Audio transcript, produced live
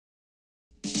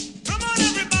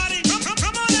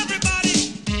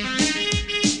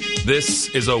This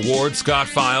is a Ward Scott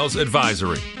Files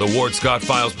advisory. The Ward Scott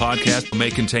Files podcast may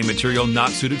contain material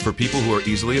not suited for people who are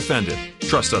easily offended.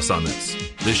 Trust us on this.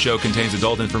 This show contains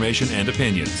adult information and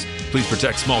opinions. Please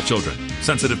protect small children,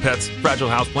 sensitive pets, fragile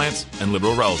houseplants, and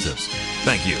liberal relatives.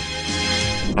 Thank you.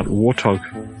 A warthog.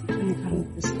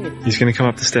 He's going to come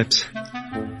up the steps.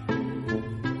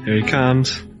 Here he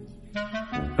comes.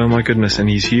 Oh my goodness, and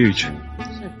he's huge.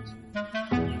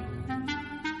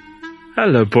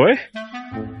 Hello, boy.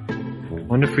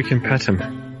 Wonder if we can pet him.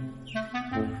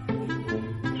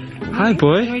 Hi,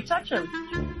 boy. Can we touch him?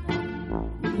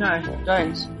 No,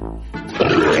 don't.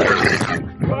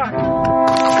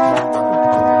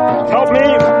 Help me!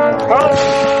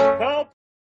 Help!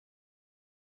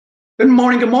 Good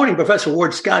morning. Professor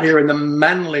Ward Scott here in the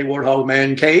manly Warthog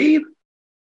Man Cave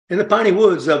in the piney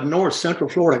woods of north central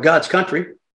Florida, God's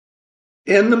country,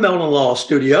 in the Melton Law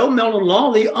Studio. Melton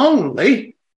Law, the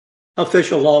only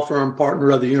official law firm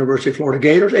partner of the University of Florida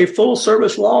Gators, a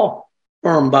full-service law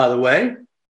firm, by the way,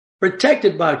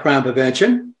 protected by crime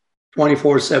prevention,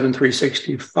 24/7,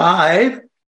 365,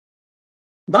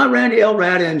 by Randy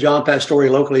Elrad and John Pastore,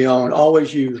 locally owned.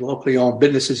 Always use locally owned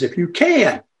businesses if you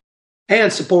can,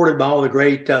 and supported by all the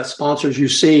great sponsors you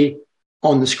see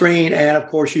on the screen, and, of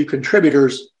course, you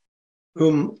contributors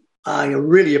whom I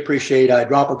really appreciate. I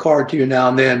drop a card to you now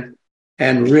and then,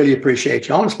 and really appreciate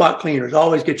you. On-spot cleaners,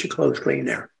 always get your clothes clean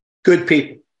there. Good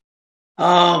people.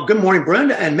 Good morning,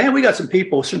 Brenda. And man, we got some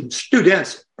people, some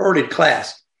students early to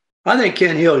class. I think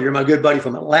Ken Hill, you're my good buddy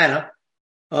from Atlanta,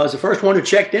 was the first one who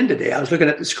checked in today. I was looking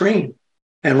at the screen.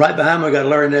 And right behind me, we got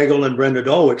Larry Nagel and Brenda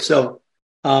Dolwick. So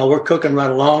we're cooking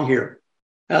right along here.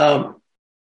 It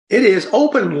is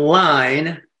open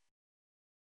line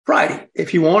Friday.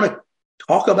 If you want to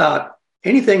talk about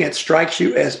anything that strikes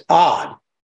you as odd,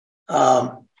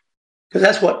 because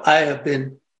that's what I have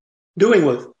been doing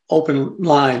with Open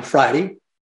Line Friday,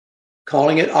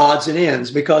 calling it odds and ends,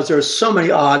 because there's so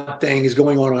many odd things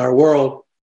going on in our world.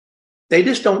 They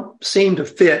just don't seem to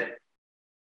fit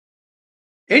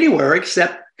anywhere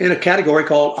except in a category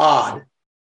called odd.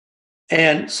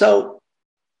 And so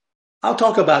I'll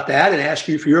talk about that and ask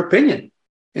you for your opinion.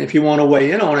 And if you want to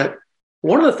weigh in on it,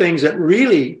 one of the things that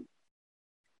really,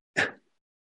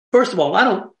 first of all, I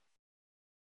don't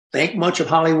think much of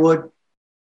Hollywood.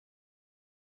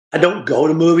 I don't go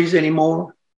to movies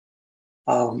anymore.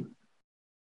 How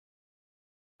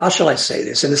shall I say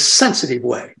this in a sensitive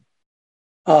way?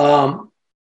 I've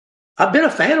been a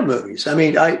fan of movies. I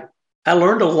mean, I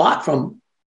learned a lot from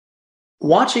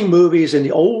watching movies in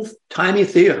the old-timey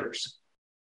theaters.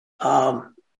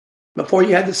 Before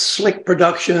you had the slick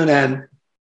production and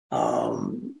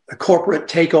a corporate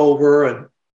takeover, and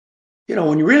you know,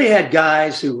 when you really had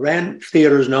guys who ran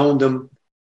theaters and owned them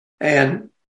and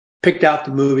picked out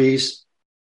the movies.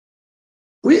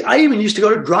 I even used to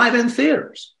go to drive-in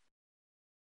theaters,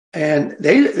 and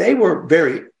they were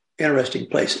very interesting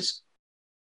places.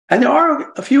 And there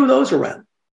are a few of those around.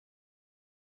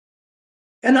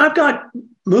 And I've got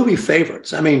movie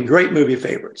favorites. I mean, great movie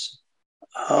favorites.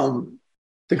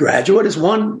 The Graduate is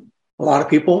one a lot of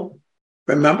people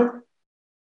remember.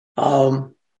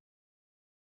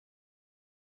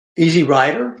 Easy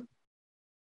Rider.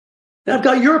 And I've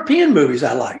got European movies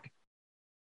I like,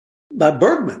 by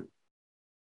Bergman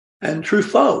and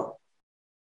Truffaut.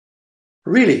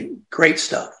 Really great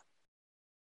stuff.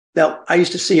 Now, I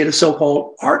used to see it as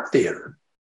so-called art theater,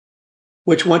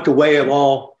 which went the way of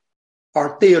all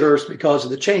art theaters because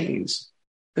of the chains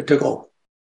that took over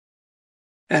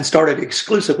and started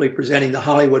exclusively presenting the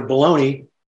Hollywood baloney.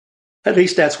 At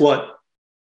least that's what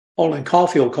Olin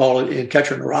Caulfield called it in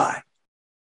Catcher in the Rye.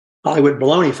 Hollywood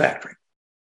Baloney Factory.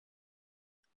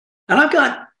 And I've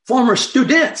got former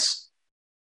students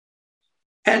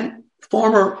and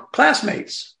former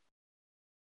classmates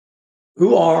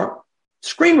who are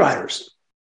screenwriters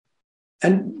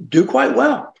and do quite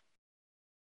well.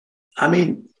 I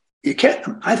mean,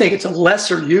 I think it's a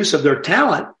lesser use of their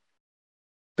talent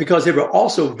because they were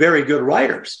also very good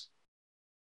writers.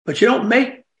 But you don't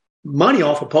make money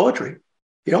off of poetry.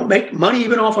 You don't make money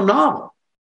even off a novel.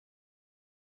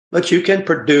 But you can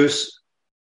produce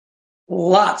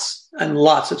lots and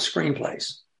lots of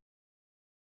screenplays.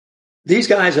 These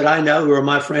guys that I know who are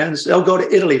my friends, they'll go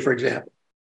to Italy, for example,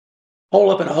 hole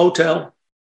up in a hotel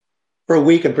for a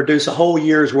week and produce a whole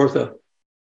year's worth of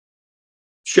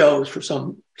shows for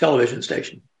some television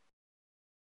station.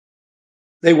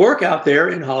 They work out there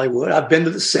in Hollywood. I've been to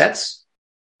the sets.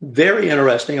 Very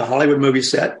interesting, a Hollywood movie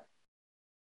set.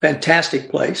 Fantastic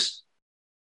place.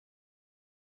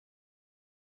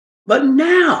 But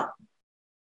now,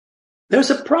 there's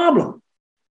a problem.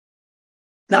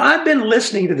 Now, I've been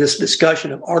listening to this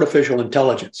discussion of artificial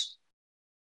intelligence,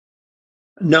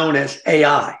 known as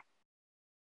AI.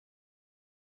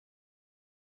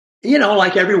 You know,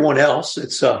 like everyone else,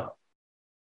 it's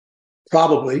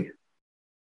probably,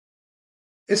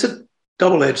 it's a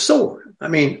double-edged sword. I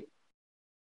mean,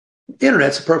 the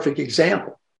internet's a perfect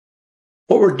example.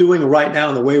 What we're doing right now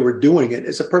and the way we're doing it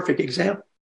is a perfect example.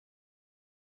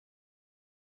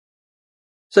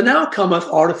 So now cometh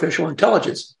artificial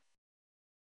intelligence,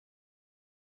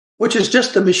 which is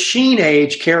just the machine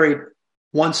age carried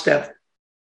one step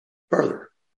further.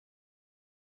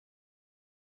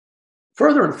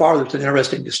 Further and farther is an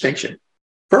interesting distinction.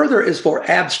 Further is for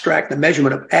abstract, the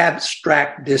measurement of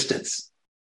abstract distance.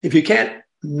 If you can't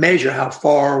measure how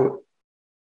far,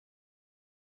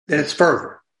 then it's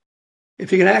further.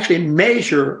 If you can actually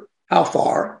measure how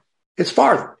far, it's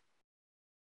farther.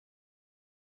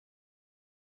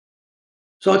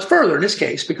 So it's further in this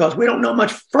case because we don't know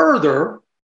much further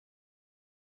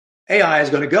AI is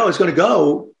going to go. It's going to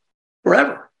go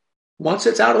forever once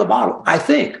it's out of the bottle, I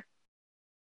think.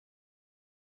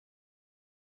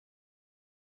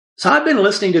 So I've been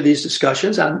listening to these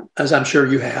discussions, as I'm sure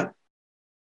you have.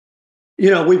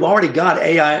 You know, we've already got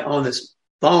AI on this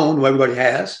phone, everybody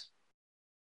has.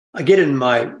 I get in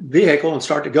my vehicle and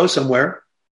start to go somewhere.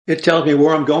 It tells me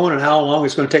where I'm going and how long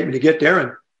it's going to take me to get there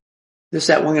and this,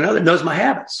 that, one, and another. It knows my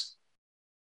habits.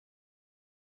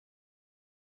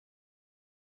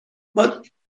 But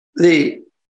the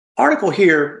article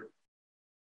here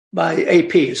by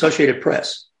AP, Associated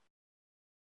Press,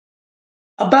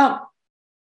 about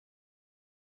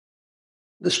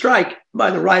the strike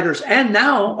by the writers and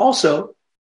now also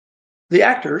the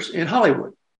actors in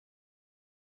Hollywood.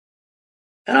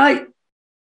 And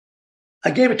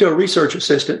I gave it to a research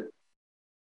assistant.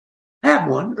 I have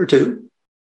one or two.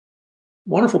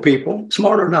 Wonderful people,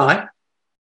 smarter than I.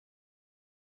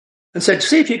 And said,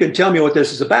 see if you can tell me what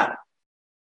this is about.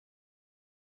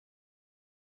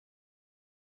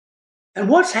 And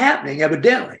what's happening,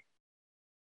 evidently.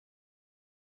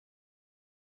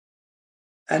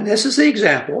 And this is the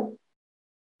example,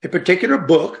 a particular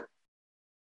book,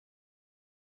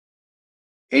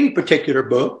 any particular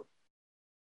book,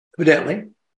 evidently,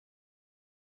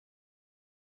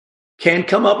 can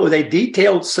come up with a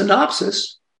detailed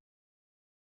synopsis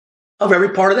of every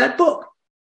part of that book.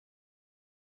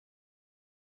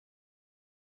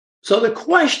 So the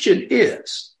question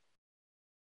is,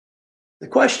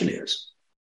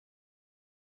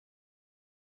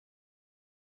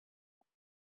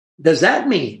 does that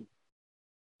mean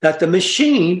that the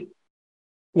machine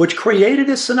which created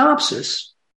a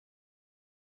synopsis,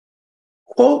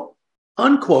 quote,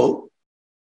 unquote,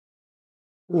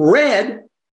 read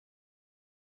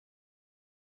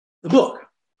the book?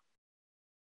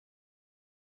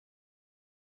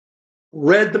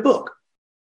 Read the book.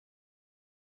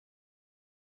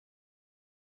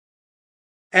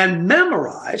 And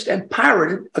memorized and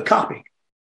pirated a copy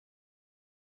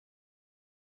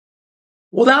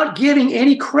without giving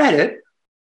any credit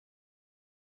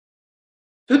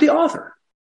to the author.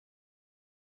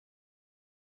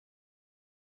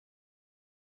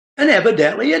 And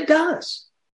evidently it does,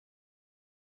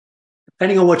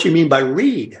 depending on what you mean by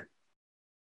read.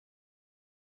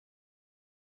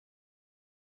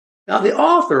 Now, the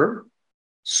author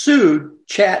sued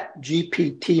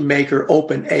ChatGPT maker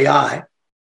OpenAI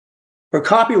for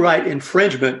copyright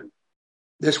infringement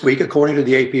this week, according to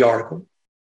the AP article.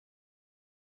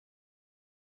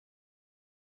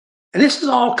 And this is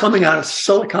all coming out of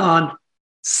Silicon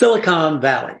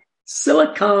Valley.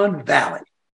 Silicon Valley.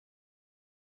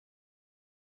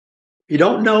 If you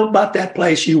don't know about that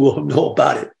place, you will know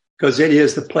about it because it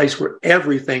is the place where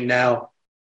everything now,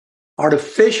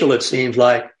 artificial, it seems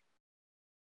like,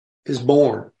 is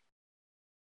born.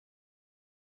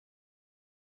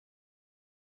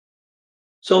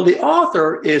 So the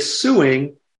author is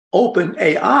suing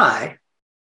OpenAI,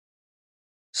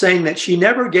 saying that she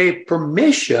never gave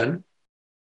permission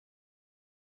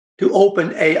to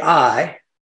OpenAI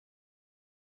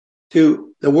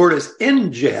to, the word is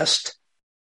ingest,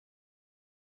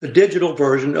 the digital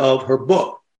version of her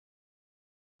book.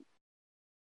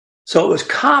 So it was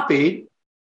copied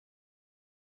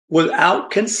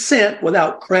without consent,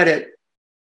 without credit,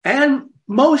 and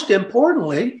most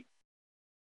importantly,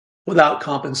 without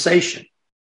compensation.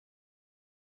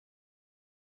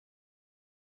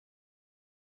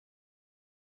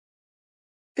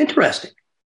 Interesting.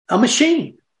 A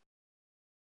machine.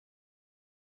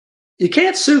 You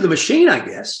can't sue the machine, I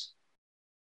guess.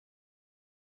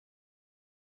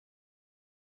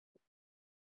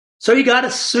 So you got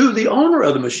to sue the owner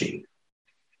of the machine.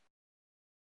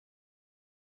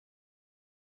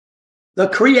 the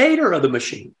creator of the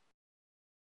machine.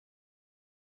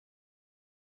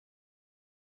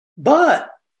 But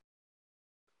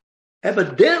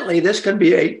evidently, this can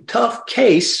be a tough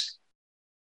case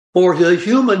for the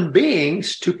human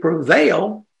beings to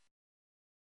prevail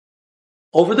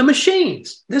over the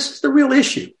machines. This is the real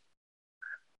issue.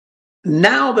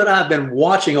 Now that I've been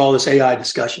watching all this AI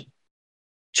discussion,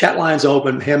 chat lines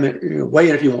open, weigh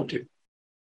in if you want to.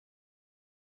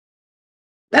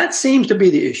 That seems to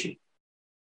be the issue.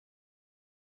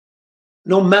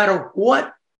 No matter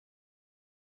what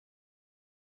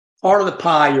part of the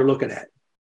pie you're looking at,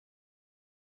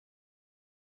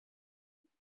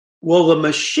 will the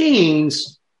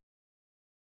machines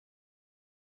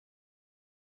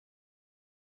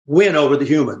win over the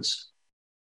humans?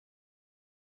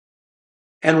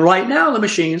 And right now, the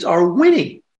machines are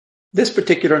winning this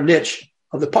particular niche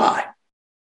of the pie.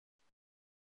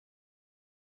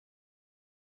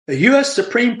 The U.S.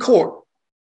 Supreme Court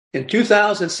in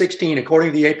 2016,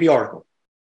 according to the AP article,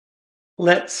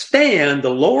 let stand the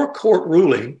lower court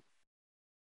ruling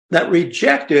that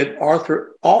rejected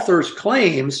authors'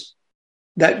 claims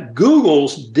that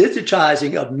Google's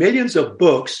digitizing of millions of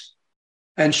books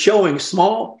and showing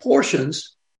small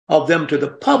portions of them to the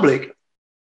public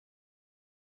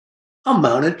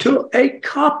amounted to a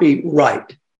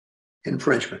copyright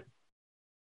infringement.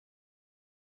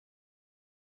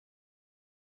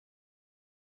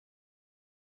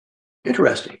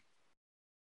 Interesting.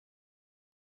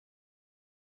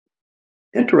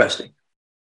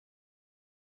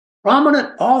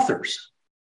 Prominent authors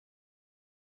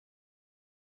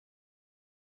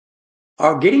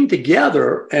are getting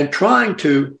together and trying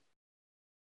to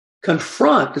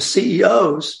confront the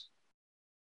CEOs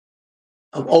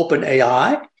of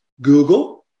OpenAI,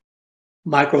 Google,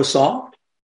 Microsoft,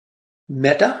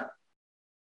 Meta,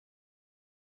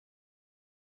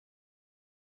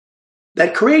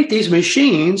 that create these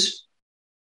machines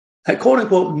that quote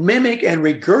unquote mimic and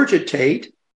regurgitate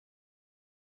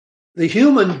the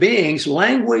human being's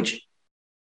language,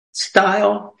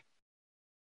 style,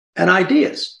 and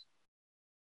ideas.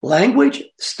 Language,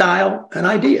 style, and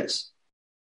ideas.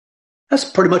 That's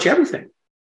pretty much everything.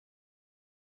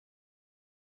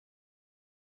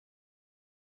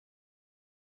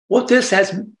 What this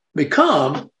has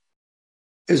become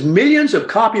is millions of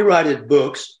copyrighted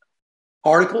books,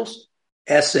 articles,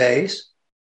 essays,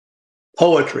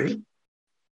 poetry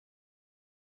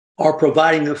are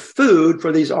providing the food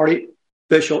for these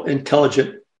artificial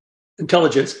intelligence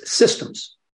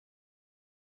systems.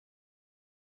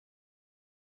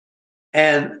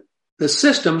 And the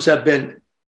systems have been, if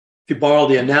you borrow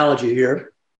the analogy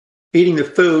here, eating the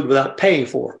food without paying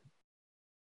for it.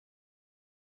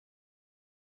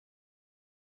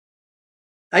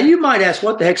 Now, you might ask,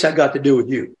 what the heck's that got to do with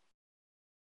you?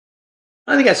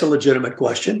 I think that's a legitimate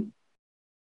question.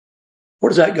 What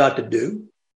does that got to do?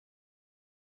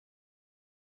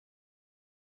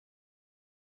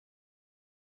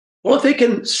 Well, if it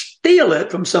can steal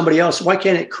it from somebody else, why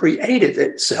can't it create it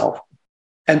itself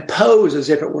and pose as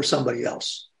if it were somebody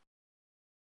else?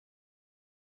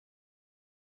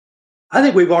 I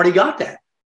think we've already got that.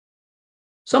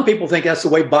 Some people think that's the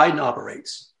way Biden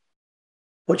operates.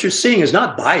 What you're seeing is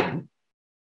not Biden.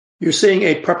 You're seeing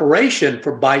a preparation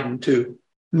for Biden to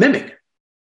mimic.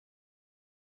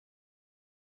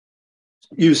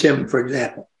 Use him, for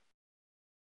example.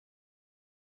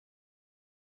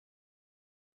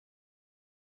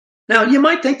 Now, you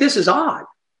might think this is odd.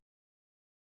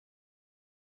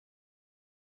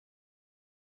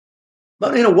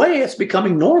 But in a way, it's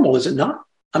becoming normal, is it not?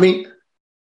 I mean,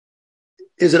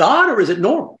 is it odd or is it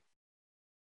normal?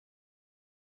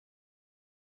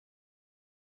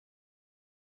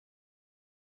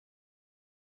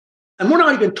 And we're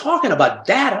not even talking about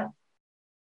data.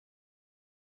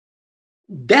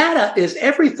 Data is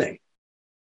everything,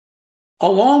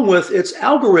 along with its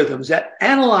algorithms that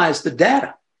analyze the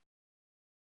data.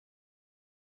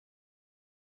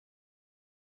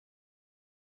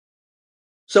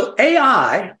 So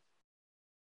AI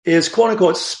is, quote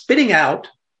unquote, spitting out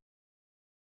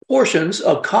portions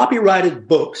of copyrighted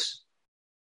books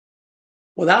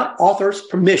without author's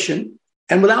permission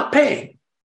and without paying.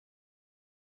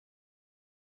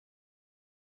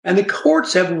 And the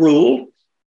courts have ruled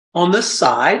on the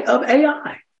side of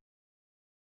AI.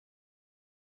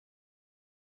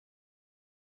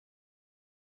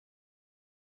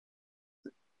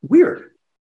 Weird.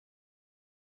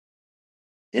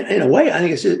 In a way, I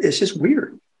think it's just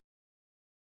weird.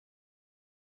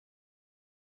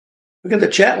 Look at the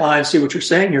chat line, see what you're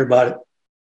saying here about it.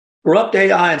 Corrupt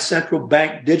AI and central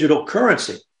bank digital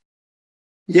currency.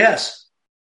 Yes.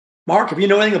 Mark, if you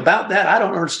know anything about that, I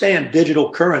don't understand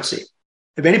digital currency.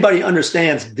 If anybody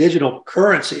understands digital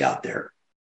currency out there,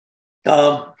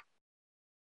 don't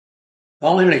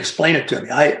even explain it to me.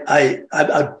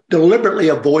 I deliberately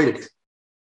avoided it.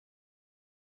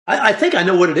 I think I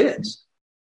know what it is.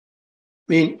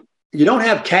 I mean, you don't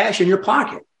have cash in your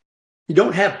pocket. You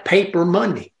don't have paper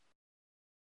money.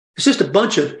 It's just a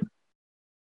bunch of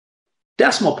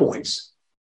decimal points.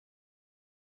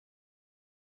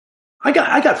 I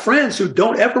got friends who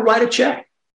don't ever write a check.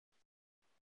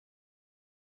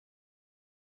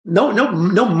 No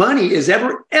money is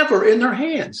ever in their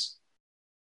hands.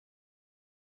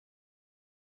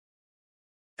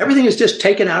 Everything is just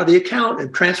taken out of the account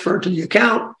and transferred to the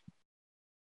account.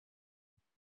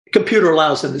 The computer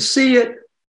allows them to see it.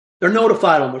 They're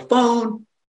notified on their phone.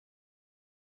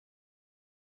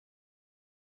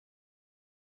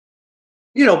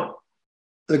 You know,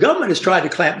 the government has tried to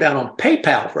clamp down on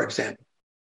PayPal, for example.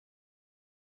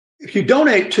 If you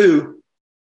donate to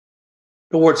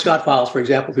the Ward Scott Files, for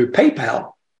example, through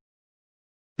PayPal,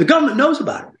 the government knows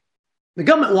about it. The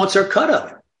government wants their cut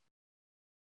of it.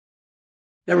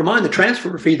 Never mind the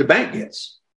transfer fee the bank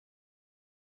gets.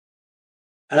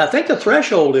 And I think the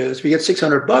threshold is if you get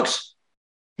 $600,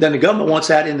 then the government wants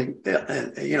that in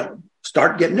the,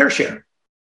 start getting their share.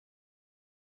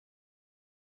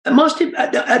 It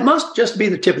must just be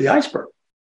the tip of the iceberg.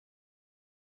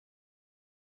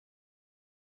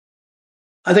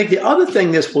 I think the other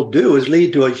thing this will do is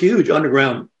lead to a huge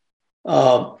underground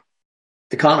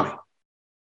economy.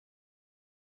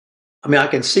 I mean, I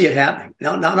can see it happening.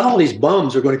 Now, not all these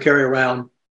bums are going to carry around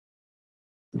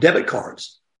debit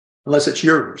cards, unless it's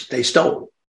yours, they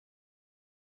stole.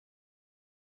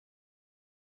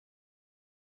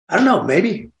 I don't know,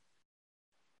 maybe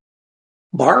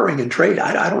borrowing and trade,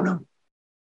 I don't know.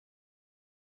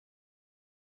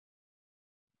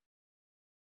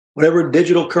 Whatever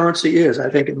digital currency is, I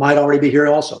think it might already be here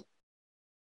also.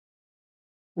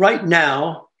 Right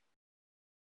now,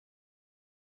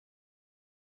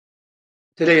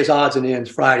 today is odds and ends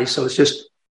Friday, so it's just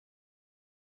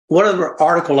whatever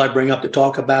article I bring up to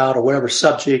talk about or whatever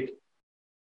subject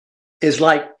is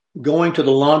like going to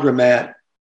the laundromat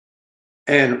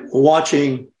and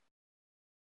watching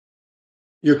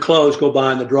your clothes go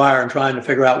by in the dryer and trying to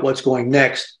figure out what's going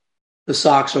next, the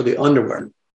socks or the underwear.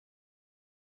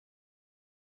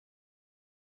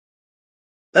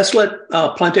 Let's let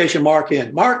Plantation Mark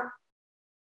in. Mark?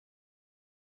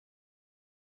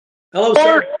 Hello,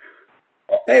 sir.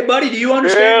 Hey, buddy, do you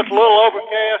understand? Yeah, it's a little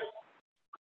overcast.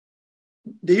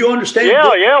 Do you understand?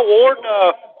 Yeah, Ward.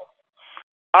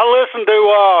 I listened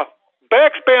to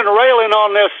Beck's been railing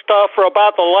on this stuff for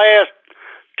about the last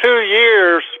 2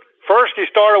 years. First, he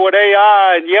started with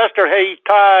AI, and yesterday he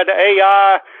tied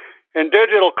AI and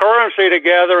digital currency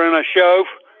together in a show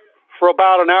for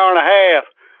about an hour and a half.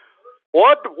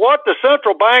 What the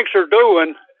central banks are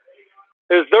doing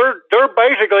is they're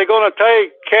basically going to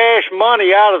take cash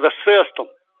money out of the system,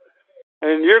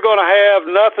 and you're going to have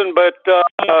nothing but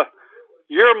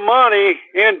your money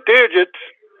in digits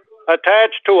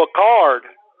attached to a card.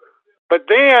 But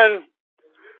then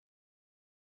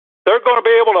they're going to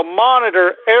be able to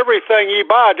monitor everything you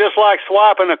buy, just like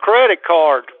swiping a credit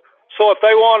card. So if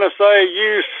they want to say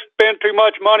you spend too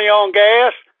much money on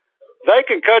gas, they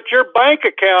can cut your bank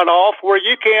account off where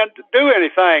you can't do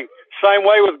anything. Same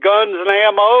way with guns and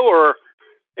ammo or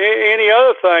any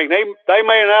other thing. They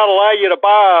may not allow you to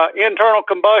buy an internal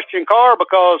combustion car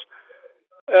because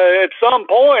at some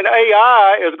point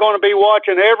AI is going to be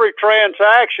watching every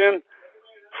transaction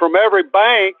from every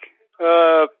bank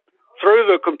through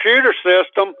the computer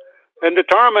system and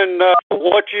determine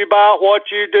what you buy,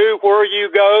 what you do, where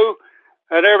you go,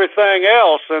 and everything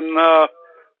else. And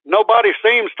nobody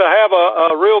seems to have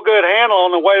a real good handle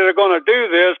on the way they're going to do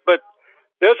this, but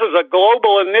this is a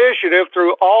global initiative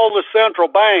through all the central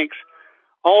banks.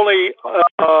 Only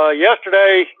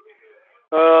yesterday,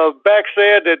 Beck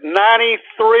said that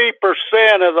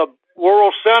 93% of the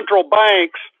world central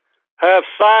banks have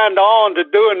signed on to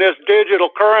doing this digital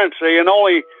currency, and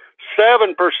only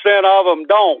 7% of them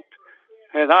don't.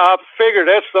 And I figured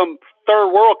that's some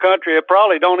third world country that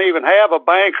probably don't even have a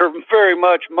bank or very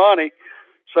much money.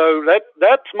 So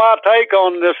that's my take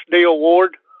on this deal,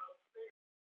 Ward.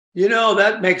 You know,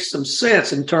 that makes some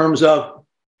sense in terms of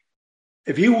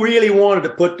if you really wanted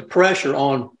to put the pressure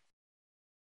on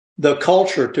the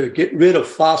culture to get rid of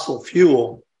fossil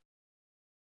fuel,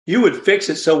 you would fix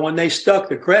it so when they stuck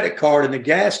the credit card in the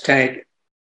gas tank,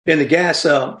 in the gas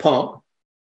pump,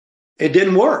 it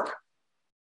didn't work.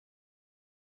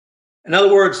 In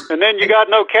other words... And then you got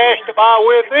no cash to buy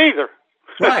with either.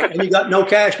 Right, and you got no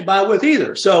cash to buy with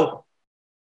either. So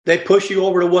They push you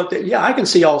over to I can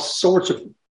see all sorts of,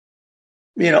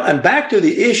 and back to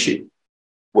the issue,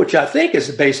 which I think is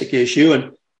the basic issue.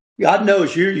 And God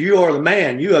knows you are the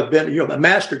man. You're a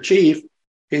master chief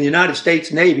in the United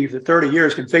States Navy for 30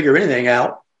 years, can figure anything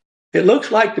out. It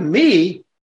looks like to me,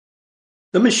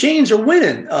 the machines are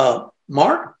winning,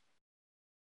 Mark.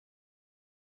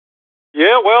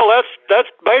 Yeah, well, that's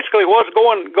basically what's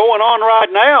going on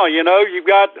right now. You've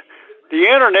got the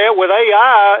internet with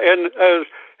AI, and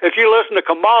if you listen to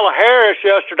Kamala Harris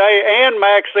yesterday and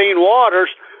Maxine Waters,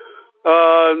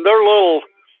 their little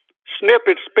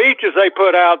snippet speeches they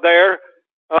put out there,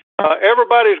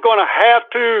 everybody's going to have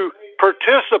to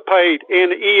participate in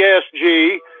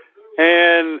ESG,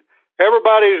 and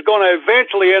everybody's going to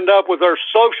eventually end up with their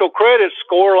social credit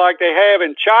score like they have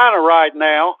in China right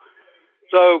now.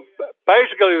 So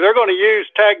basically, they're going to use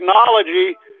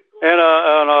technology and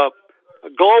a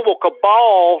global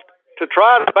cabal to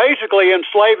try to basically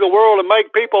enslave the world and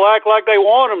make people act like they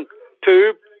want them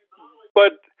to,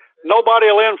 but nobody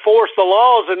will enforce the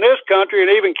laws in this country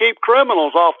and even keep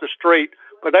criminals off the street.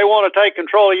 But they want to take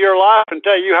control of your life and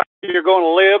tell you how you're going to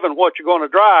live and what you're going to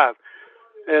drive.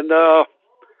 And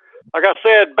like I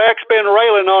said, Beck's been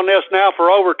railing on this now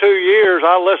for over 2 years.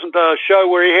 I listened to a show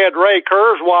where he had Ray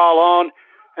Kurzweil on,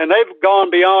 and they've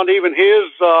gone beyond even his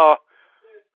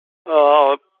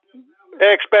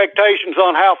expectations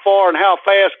on how far and how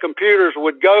fast computers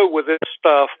would go with this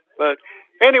stuff. But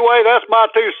anyway, that's my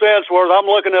 2 cents worth. I'm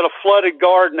looking at a flooded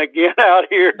garden again out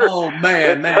here. Oh,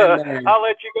 man. I'll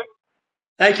let you go.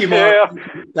 Thank you, Mark.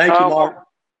 Yeah. Thank you, Mark.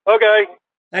 Okay.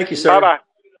 Thank you, sir. Bye-bye.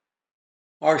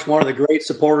 Mark's one of the great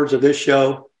supporters of this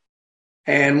show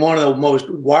and one of the most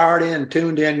wired in,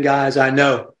 tuned in guys I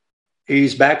know.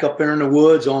 He's back up there in the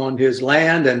woods on his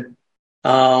land and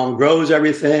grows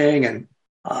everything and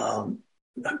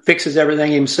fixes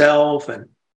everything himself. And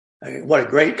what a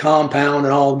great compound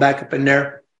and all back up in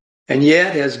there. And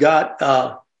yet has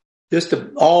got just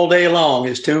all day long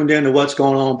is tuned into what's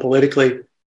going on politically,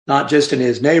 not just in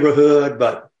his neighborhood,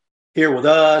 but here with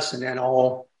us and then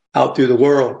all out through the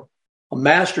world. A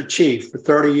master chief for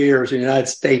 30 years in the United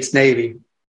States Navy,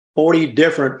 40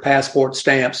 different passport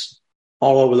stamps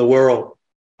all over the world,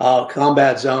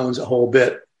 combat zones, a whole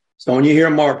bit. So when you hear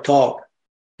Mark talk,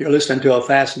 you're listening to a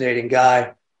fascinating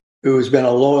guy who's been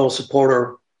a loyal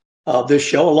supporter of this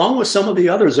show, along with some of the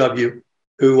others of you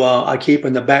who I keep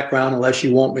in the background unless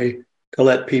you want me to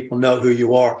let people know who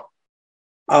you are.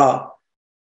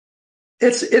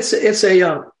 It's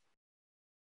a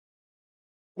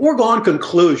foregone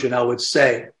conclusion, I would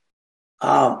say,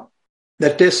 that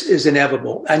this is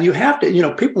inevitable. And you have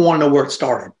to, people want to know where it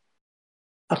started.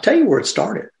 I'll tell you where it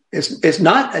started. It's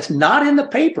not in the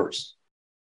papers.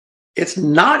 It's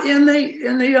not in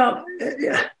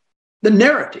the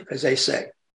narrative, as they say.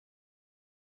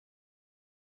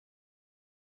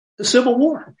 The Civil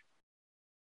War.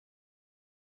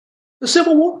 The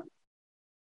Civil War.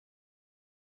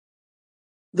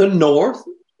 The North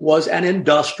was an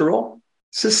industrial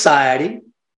society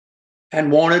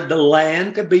and wanted the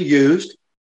land to be used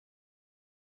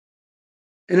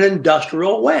in an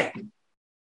industrial way.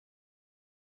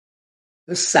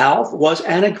 The South was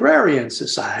an agrarian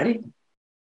society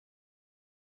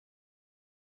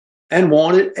and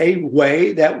wanted a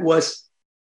way that was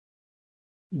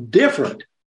different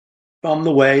from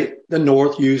the way the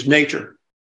North used nature.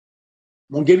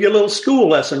 I'm going to give you a little school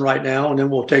lesson right now, and then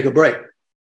we'll take a break.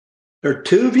 There are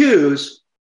 2 views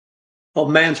of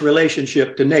man's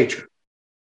relationship to nature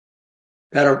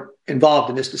that are involved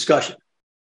in this discussion.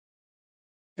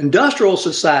 Industrial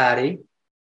society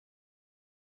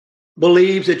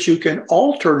believes that you can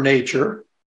alter nature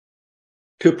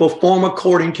to perform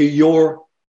according to your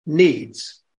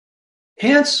needs.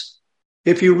 Hence,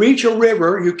 if you reach a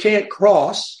river you can't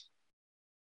cross,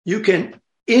 you can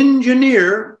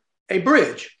engineer a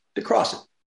bridge to cross it.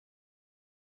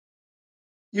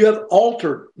 You have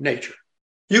altered nature.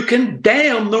 You can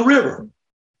dam the river.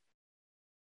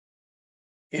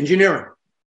 Engineering.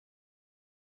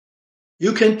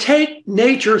 You can take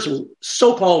nature's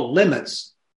so-called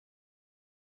limits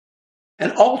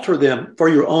and alter them for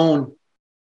your own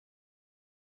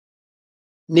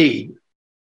need.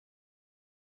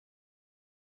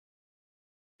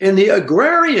 In the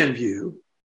agrarian view,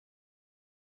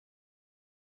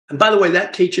 and by the way,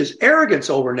 that teaches arrogance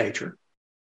over nature.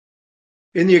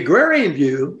 In the agrarian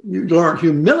view, you learn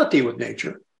humility with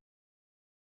nature.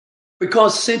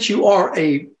 Because since you are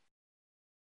a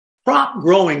crop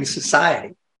growing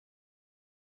society,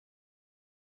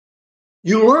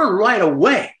 you learn right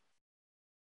away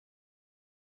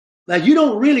that you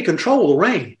don't really control the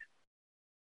rain.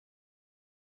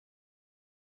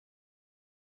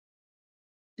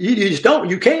 You just don't.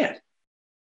 You can't.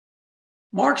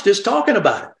 Mark's just talking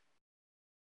about it.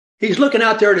 He's looking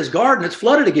out there at his garden. It's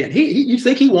flooded again. You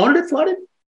think he wanted it flooded?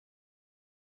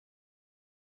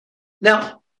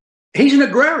 Now, he's an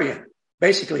agrarian,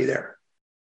 basically there.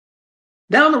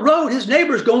 Down the road, his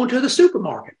neighbor's going to the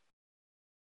supermarket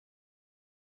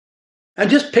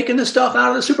and just picking the stuff out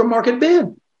of the supermarket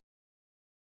bin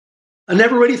and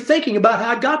never really thinking about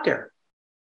how it got there.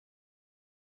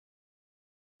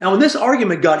 Now, when this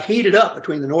argument got heated up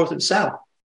between the North and South,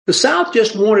 the South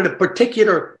just wanted a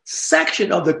particular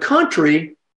section of the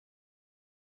country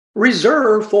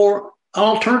reserved for an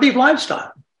alternative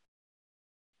lifestyle.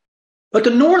 But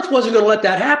the North wasn't going to let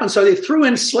that happen, so they threw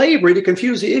in slavery to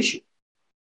confuse the issue.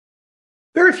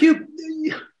 Very few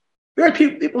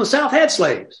people in the South had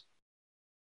slaves.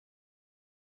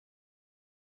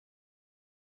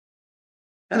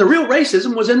 And the real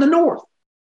racism was in the North.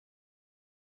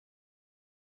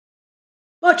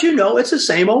 But it's the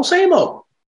same old, same old.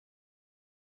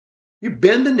 You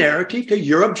bend the narrative to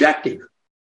your objective.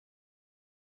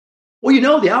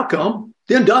 Well, the outcome.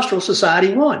 The industrial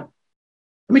society won.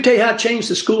 Let me tell you how it changed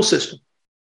the school system.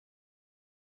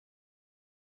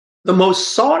 The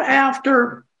most sought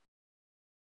after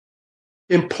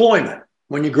employment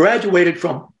when you graduated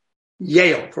from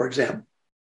Yale, for example,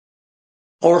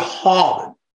 or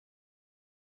Harvard,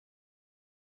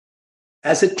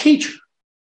 as a teacher,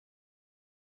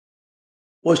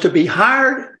 was to be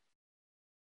hired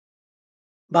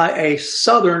by a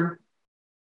Southern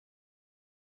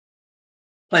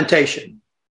plantation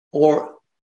or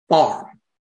farm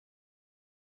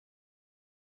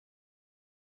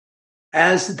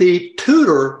as the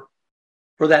tutor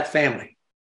for that family.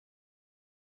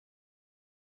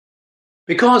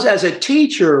 Because as a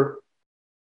teacher,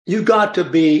 you got to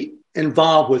be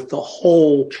involved with the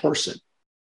whole person.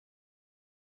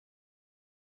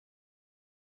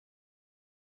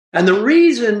 And the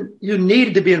reason you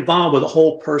needed to be involved with a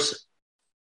whole person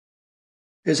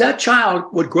is that child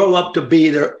would grow up to be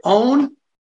their own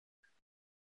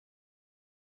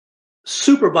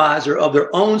supervisor of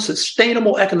their own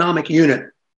sustainable economic unit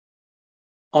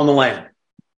on the land.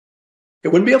 It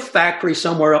wouldn't be a factory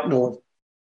somewhere up north.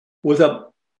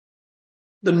 The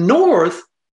North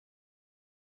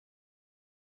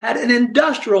had an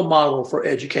industrial model for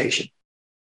education.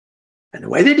 And the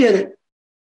way they did it,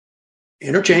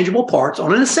 interchangeable parts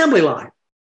on an assembly line.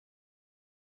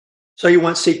 So you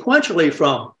went sequentially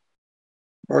from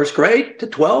first grade to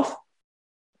 12th,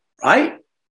 right?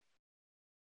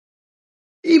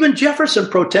 Even Jefferson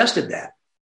protested that.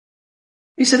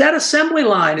 He said that assembly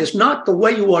line is not the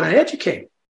way you want to educate.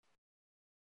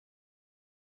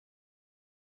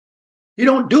 You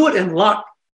don't do it in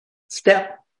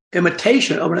lockstep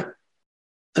imitation of an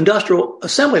industrial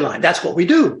assembly line. That's what we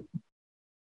do.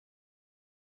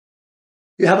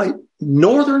 You have a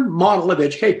northern model of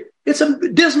education. It's a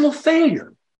dismal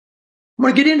failure. I'm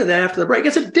going to get into that after the break.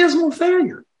 It's a dismal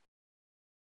failure.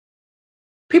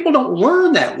 People don't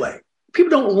learn that way. People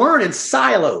don't learn in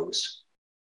silos.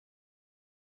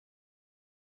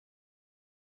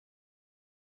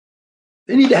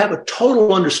 They need to have a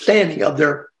total understanding of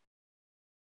their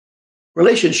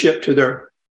relationship to their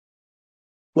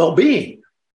well-being.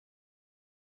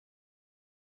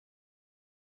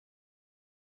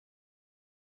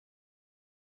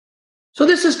 So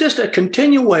this is just a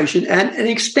continuation and an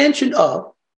extension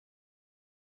of,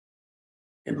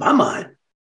 in my mind,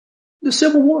 the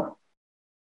Civil War.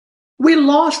 We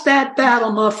lost that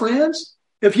battle, my friends.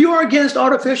 If you are against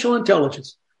artificial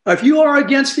intelligence, or if you are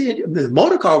against the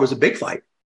motor car was a big fight.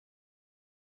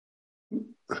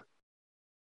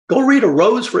 Go read A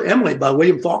Rose for Emily by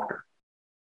William Faulkner.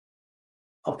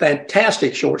 A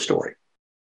fantastic short story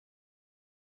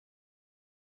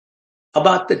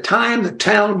about the time the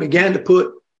town began to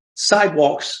put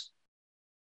sidewalks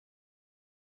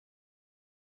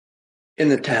in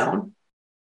the town.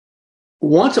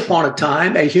 Once upon a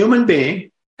time, a human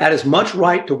being had as much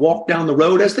right to walk down the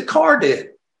road as the car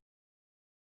did.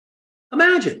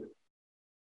 Imagine.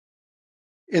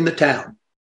 In the town,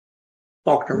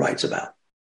 Faulkner writes about.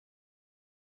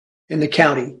 In the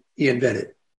county he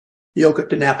invented, Yoka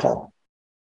to Naphal.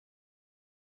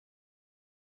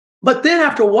 But then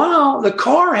after a while, the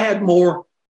car had more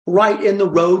right in the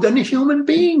road than the human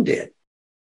being did.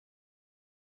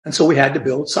 And so we had to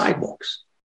build sidewalks.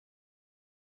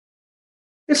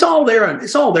 It's all there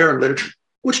in literature,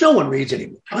 which no one reads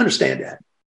anymore. I understand that.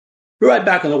 We're right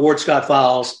back on the Ward Scott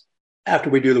Files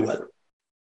after we do the weather.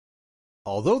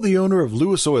 Although the owner of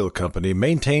Lewis Oil Company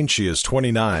maintains she is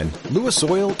 29, Lewis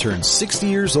Oil turns 60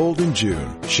 years old in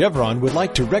June. Chevron would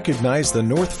like to recognize the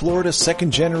North Florida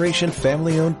second-generation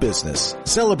family-owned business,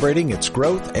 celebrating its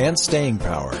growth and staying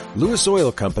power. Lewis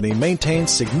Oil Company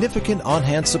maintains significant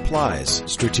on-hand supplies,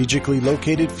 strategically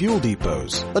located fuel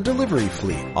depots, a delivery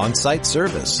fleet, on-site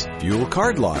service, fuel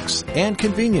card locks, and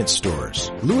convenience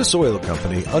stores. Lewis Oil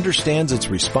Company understands its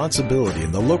responsibility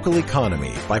in the local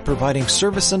economy by providing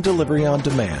service and delivery on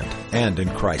demand and in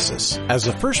crisis. As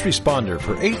a first responder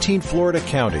for 18 Florida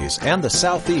counties and the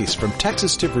Southeast from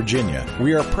Texas to Virginia,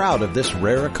 we are proud of this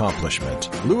rare accomplishment.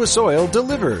 Lewis Oil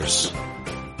delivers.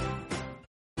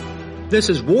 This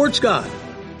is Ward Scott,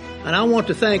 and I want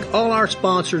to thank all our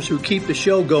sponsors who keep the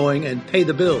show going and pay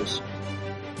the bills.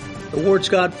 The Ward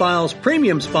Scott Files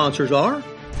premium sponsors are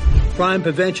Crime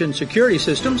Prevention Security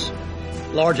Systems,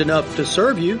 large enough to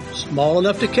serve you, small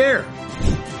enough to care.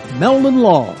 Melvin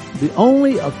Law, the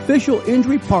only official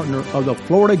injury partner of the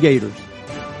Florida Gators.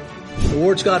 The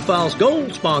Ward Scott Files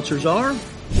Gold sponsors are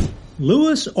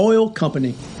Lewis Oil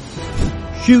Company,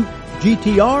 Shoot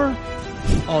GTR,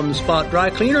 On the Spot Dry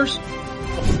Cleaners,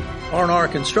 R&R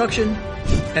Construction,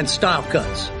 and Style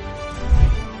Cuts.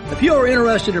 If you are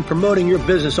interested in promoting your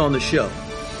business on the show,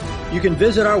 you can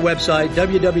visit our website,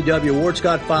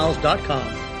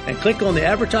 www.wardscottfiles.com, and click on the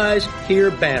Advertise Here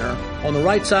banner on the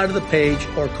right side of the page,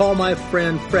 or call my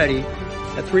friend Freddie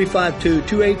at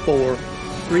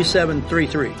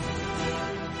 352-284-3733.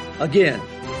 Again,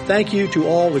 thank you to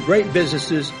all the great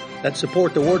businesses that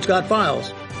support the Ward Scott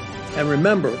Files. And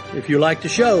remember, if you like the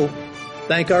show,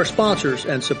 thank our sponsors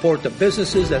and support the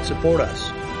businesses that support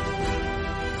us.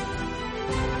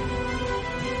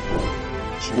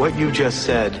 What you just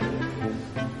said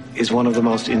is one of the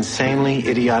most insanely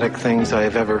idiotic things I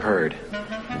have ever heard.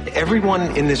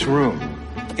 Everyone in this room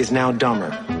is now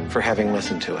dumber for having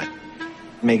listened to it.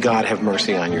 May God have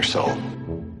mercy on your soul.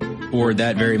 Or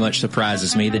that very much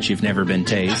surprises me that you've never been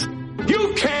tased.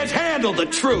 You can't handle the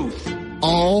truth.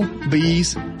 All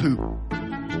bees poop.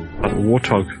 A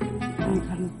warthog.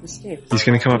 He's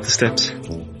going to come up the steps.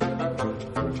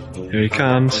 Here he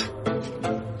comes.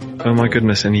 Oh my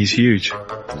goodness, and he's huge.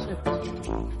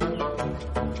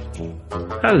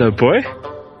 Hello, boy.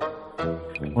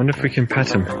 Wonder if we can pet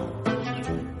him.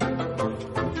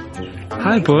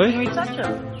 Hi, boy. Can we touch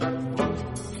him?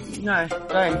 No,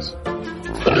 don't.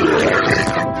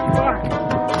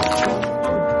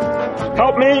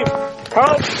 Help me!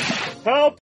 Help!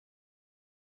 Help!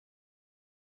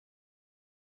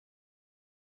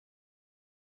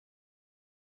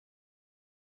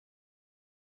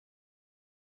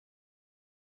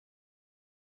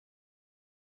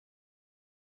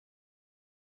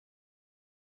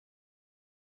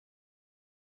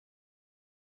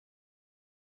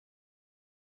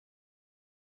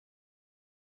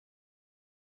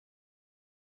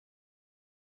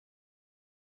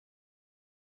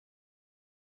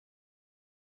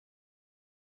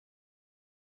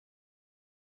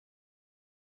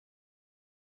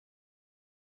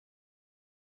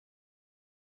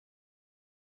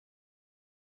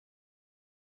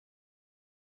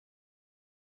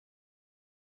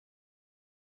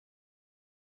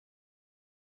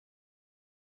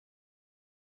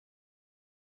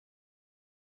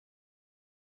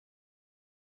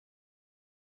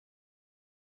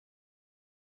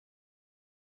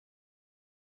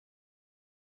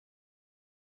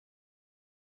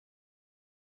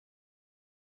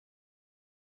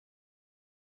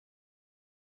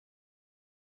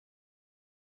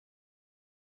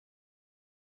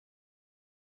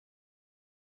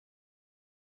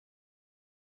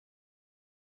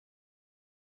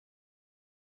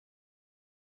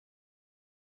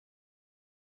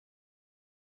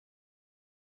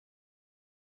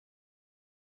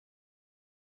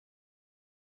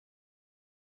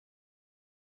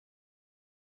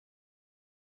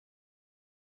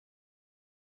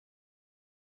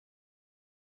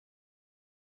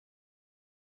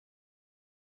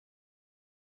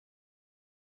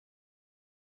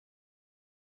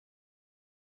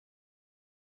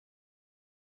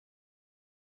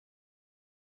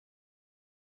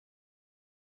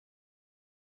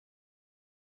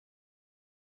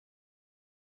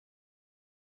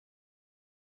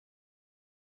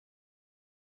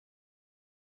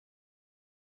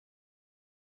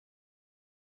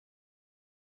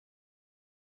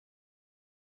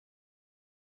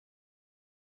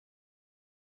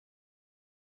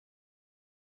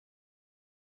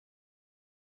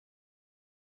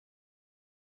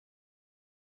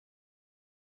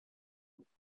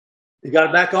 You got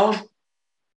it back on?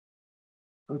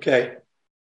 Okay.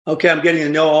 Okay, I'm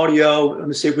getting no audio. Let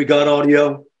me see if we got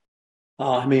audio.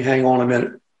 Let me hang on a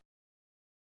minute.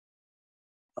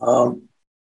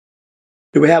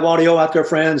 Do we have audio out there,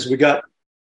 friends? We got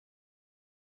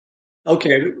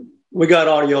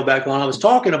audio back on. I was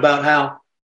talking about how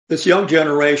this young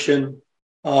generation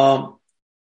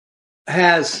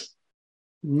has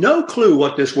no clue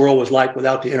what this world was like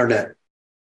without the internet.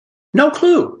 No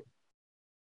clue.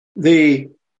 I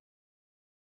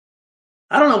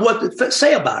don't know what to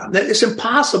say about them. It's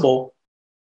impossible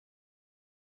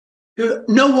to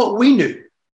know what we knew.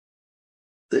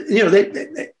 You know,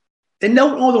 they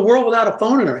don't know the world without a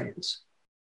phone in their hands.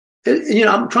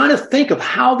 I'm trying to think of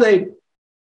how they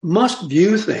must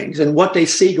view things and what they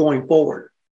see going forward.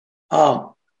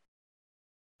 Our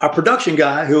production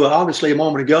guy, who obviously a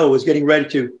moment ago was getting ready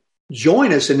to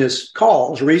join us in this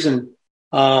call, the reason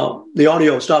the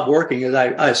audio stopped working is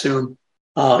I assume,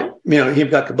 he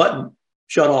got the button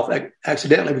shut off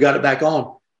accidentally. We got it back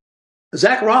on.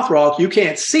 Zach Rothrock, you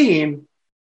can't see him,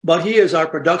 but he is our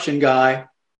production guy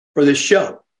for this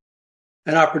show.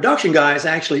 And our production guy is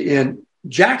actually in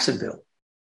Jacksonville.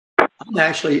 I'm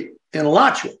actually in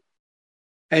Alachua.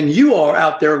 And you are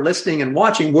out there listening and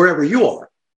watching wherever you are.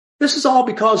 This is all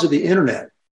because of the internet.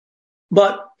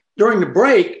 But during the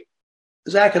break,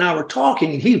 Zach and I were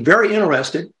talking, and he's very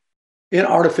interested in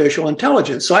artificial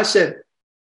intelligence. So I said,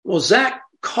 well, Zach,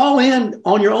 call in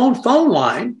on your own phone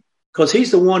line, because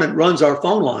he's the one that runs our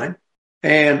phone line.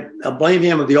 And I blame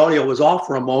him if the audio was off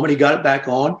for a moment. He got it back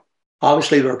on.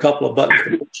 Obviously, there are a couple of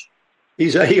buttons.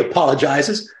 He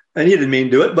apologizes, and he didn't mean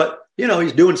to do it. But,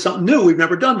 he's doing something new we've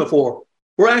never done before.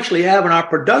 We're actually having our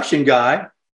production guy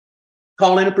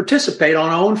call in and participate on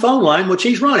our own phone line, which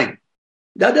he's running.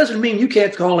 That doesn't mean you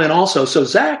can't call in also. So,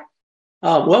 Zach,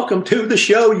 welcome to the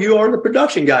show you are the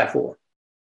production guy for.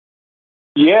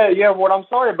 Yeah. Well, I'm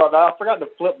sorry about that. I forgot to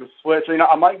flip the switch.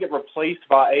 I might get replaced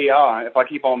by AI if I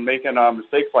keep on making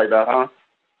mistakes like that, huh?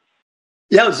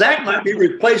 Yeah, Zach might be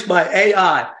replaced by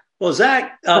AI. Well,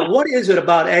 Zach, what is it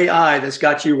about AI that's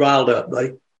got you riled up,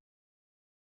 buddy?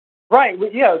 Right.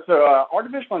 Yeah. So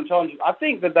artificial intelligence, I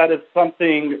think that is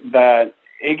something that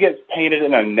it gets painted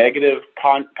in a negative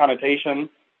connotation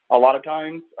a lot of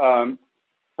times,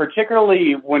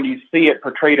 particularly when you see it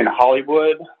portrayed in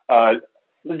Hollywood.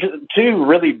 Two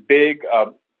really big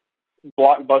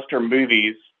blockbuster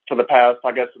movies for the past,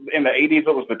 I guess, in the 80s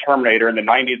it was The Terminator, in the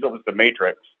 90s it was The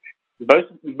Matrix.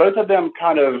 Both of them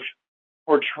kind of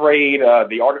portrayed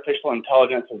the artificial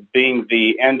intelligence as being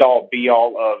the end-all,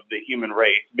 be-all of the human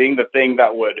race, being the thing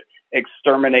that would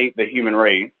exterminate the human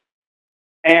race.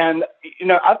 And,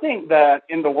 I think that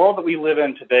in the world that we live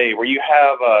in today, where you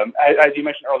have, as you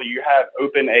mentioned earlier, you have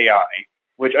OpenAI,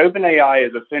 which OpenAI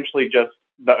is essentially just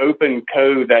the open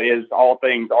code that is all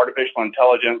things artificial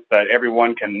intelligence that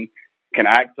everyone can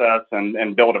access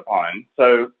and build upon.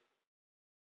 So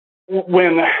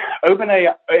when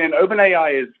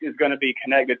OpenAI is going to be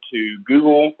connected to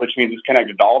Google, which means it's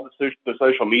connected to all the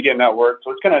social media networks,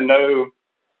 so it's going to know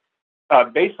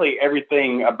basically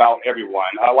everything about everyone.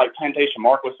 Like Plantation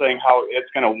Mark was saying, how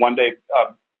it's going to one day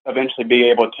eventually be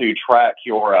able to track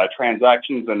your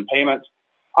transactions and payments.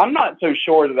 I'm not so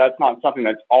sure that that's not something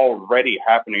that's already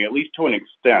happening, at least to an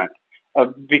extent,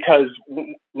 because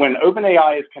when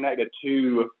OpenAI is connected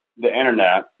to the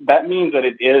internet, that means that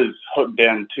it is hooked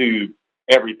into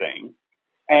everything.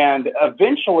 And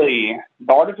eventually,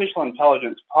 the artificial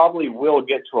intelligence probably will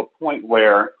get to a point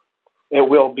where it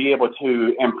will be able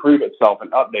to improve itself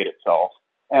and update itself.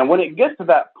 And when it gets to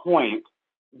that point,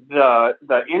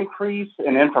 the increase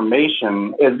in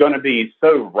information is going to be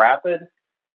so rapid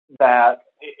that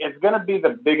it's going to be the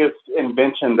biggest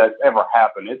invention that's ever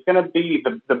happened. It's going to be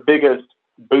the biggest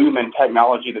boom in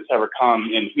technology that's ever come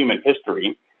in human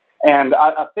history. And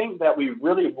I think that we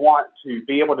really want to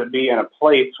be able to be in a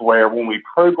place where when we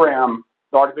program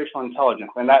the artificial intelligence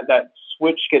and that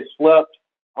switch gets flipped,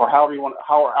 or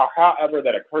however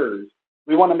that occurs,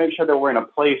 we want to make sure that we're in a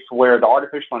place where the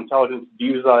artificial intelligence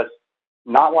views us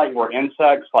not like we're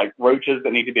insects, like roaches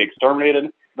that need to be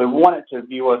exterminated, but we want it to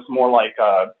view us more like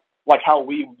how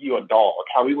we view a dog,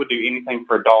 how we would do anything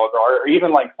for a dog, or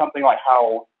even like something like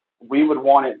how we would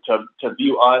want it to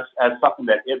view us as something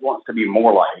that it wants to be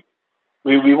more like.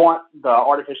 We want the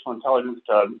artificial intelligence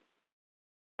to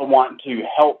want to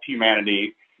help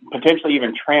humanity, potentially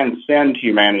even transcend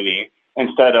humanity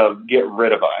instead of get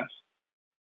rid of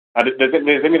us. Does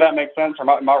any of that make sense? Or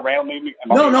am I rambling?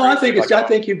 No. I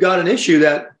think you've got an issue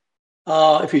that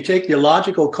if you take the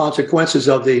logical consequences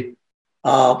of the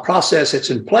process that's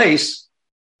in place,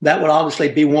 that would obviously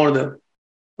be one of the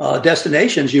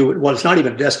destinations well, it's not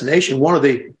even a destination, one of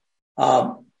the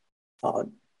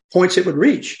points it would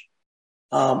reach.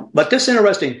 But this is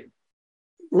interesting.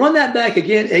 Run that back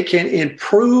again. It can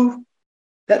improve.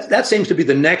 That seems to be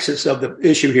the nexus of the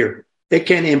issue here. It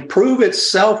can improve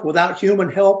itself without human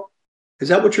help. Is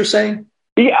that what you're saying?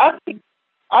 Yeah,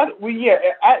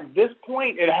 at this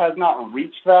point, it has not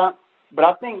reached that. But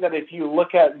I think that if you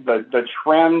look at the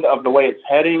trend of the way it's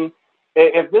heading,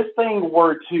 if this thing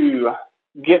were to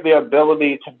get the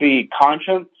ability to be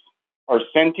conscious or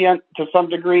sentient to some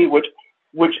degree,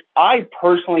 which I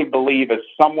personally believe is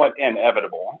somewhat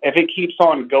inevitable, if it keeps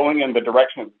on going in the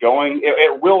direction it's going,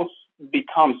 it will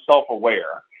become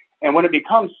self-aware. And when it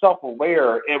becomes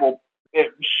self-aware,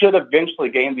 it should eventually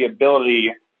gain the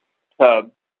ability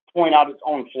to point out its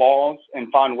own flaws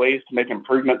and find ways to make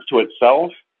improvements to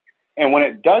itself. And when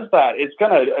it does that, it's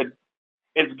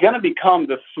gonna become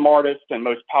the smartest and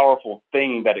most powerful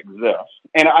thing that exists.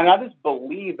 And I just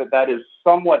believe that is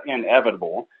somewhat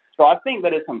inevitable. So I think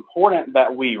that it's important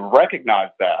that we recognize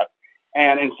that.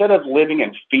 And instead of living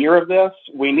in fear of this,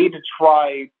 we need to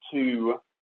try to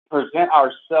present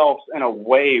ourselves in a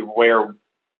way where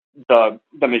the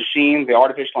machine, the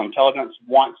artificial intelligence,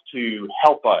 wants to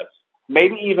help us,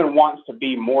 maybe even wants to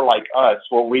be more like us,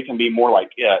 where we can be more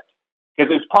like it.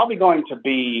 Because it's probably going to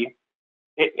be,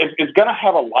 it's going to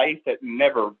have a life that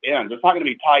never ends. It's not going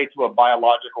to be tied to a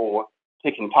biological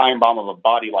ticking time bomb of a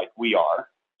body like we are.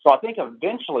 So I think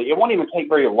eventually, it won't even take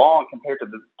very long compared to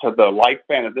the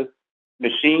lifespan of this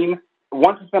machine.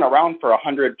 Once it's been around for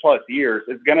 100+ years,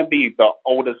 it's going to be the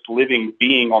oldest living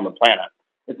being on the planet.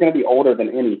 It's going to be older than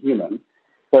any human.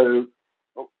 So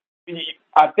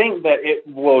I think that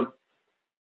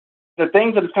the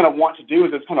things that it's going to want to do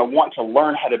is it's going to want to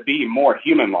learn how to be more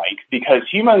human-like, because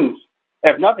humans,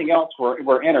 if nothing else,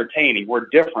 we're entertaining. We're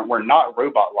different. We're not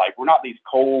robot-like. We're not these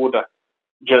cold,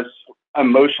 just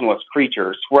emotionless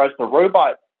creatures. Whereas the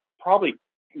robot, probably,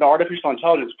 the artificial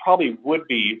intelligence probably would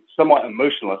be somewhat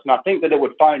emotionless. And I think that it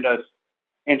would find us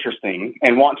interesting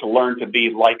and want to learn to be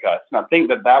like us. And I think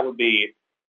that would be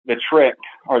the trick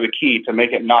or the key to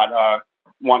make it not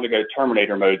want to go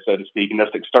Terminator mode, so to speak, and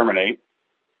just exterminate.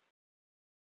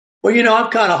 Well, I've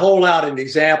kind of hold out an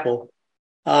example.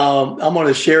 I'm going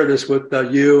to share this with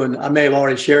you, and I may have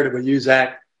already shared it with you,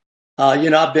 Zach.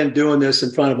 I've been doing this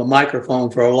in front of a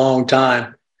microphone for a long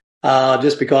time,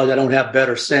 just because I don't have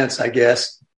better sense, I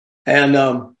guess.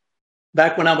 And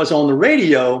back when I was on the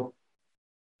radio,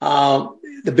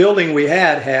 the building we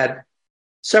had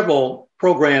several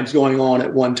programs going on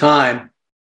at one time.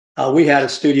 We had a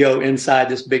studio inside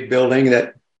this big building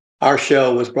that our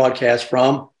show was broadcast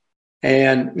from.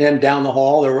 And then down the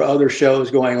hall, there were other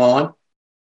shows going on.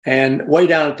 And way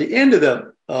down at the end of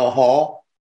the hall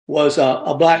was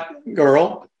a black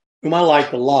girl whom I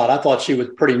liked a lot. I thought she was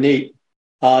pretty neat.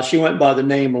 She went by the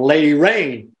name Lady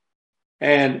Rain.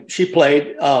 And she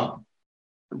played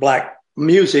black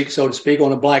music, so to speak,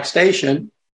 on a black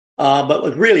station, but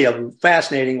was really a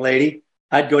fascinating lady.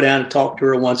 I'd go down and talk to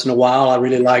her once in a while. I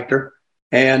really liked her.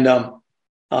 And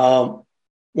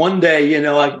one day,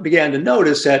 I began to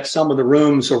notice that some of the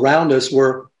rooms around us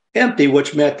were empty,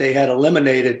 which meant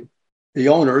the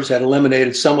owners had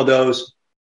eliminated some of those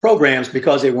programs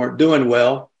because they weren't doing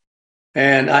well.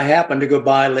 And I happened to go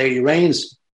by Lady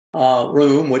Rain's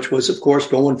room, which was, of course,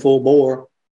 going full bore.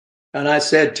 And I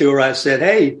said to her,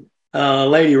 hey,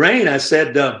 Lady Rain, I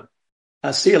said,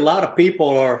 I see a lot of people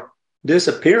are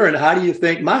disappearing. How do you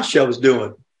think my show's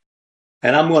doing?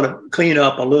 And I'm going to clean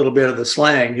up a little bit of the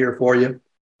slang here for you.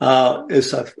 And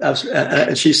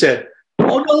she said,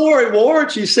 oh, don't worry,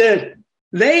 Ward. She said,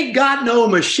 they ain't got no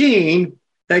machine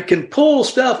that can pull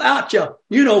stuff out you.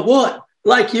 You know what?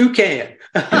 Like you can.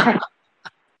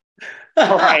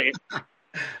 Right.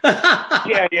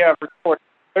 Yeah, for sure.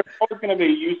 There's always going to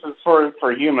be uses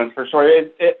for humans, for sure.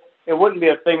 It wouldn't be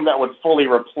a thing that would fully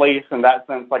replace in that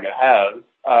sense like it has.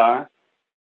 And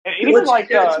even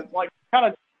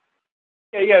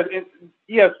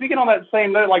speaking on that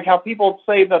same note, like how people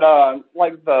say that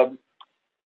the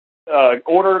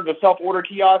self-order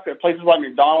kiosks at places like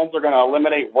McDonald's are going to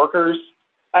eliminate workers.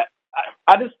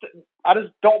 I just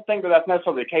don't think that that's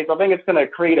necessarily the case. I think it's going to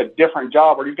create a different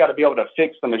job where you've got to be able to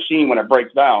fix the machine when it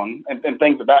breaks down and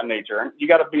things of that nature. You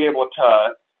got to be able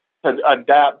to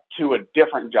adapt to a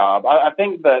different job. I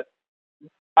think that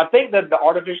the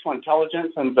artificial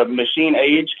intelligence and the machine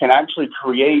age can actually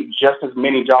create just as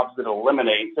many jobs that it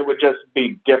eliminates. It would just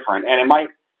be different, and it might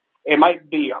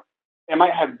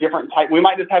have different type. We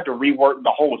might just have to rework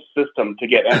the whole system to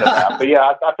get into that. But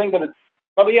yeah, I think that it's.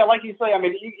 But yeah, like you say, I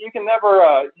mean, you can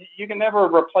never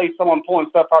replace someone pulling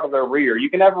stuff out of their rear. You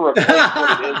can never replace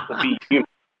what it is to be human.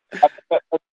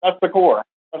 That's the core.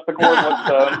 That's the core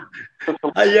of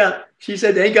what's yeah, she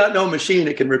said they ain't got no machine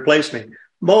that can replace me.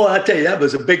 Mo, I tell you, that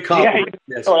was a big compliment.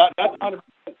 Yeah,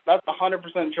 that's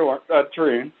 100%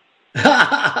 true.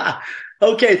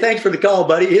 Okay, thanks for the call,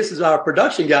 buddy. This is our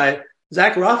production guy,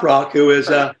 Zach Rothrock, who is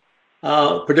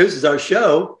produces our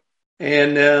show.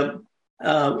 And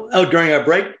during our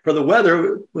break for the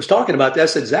weather, was talking about that. I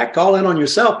said, Zach, call in on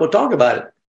yourself. We'll talk about it.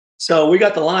 So we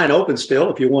got the line open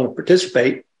still if you want to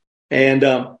participate. And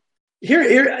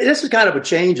here, this is kind of a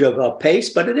change of pace,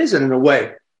 but it isn't in a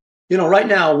way. You know, right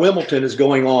now, Wimbledon is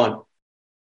going on.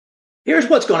 Here's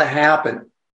what's going to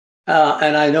happen.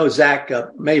 And I know Zach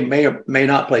may or may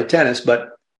not play tennis, but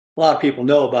a lot of people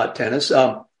know about tennis.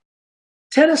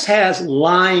 Tennis has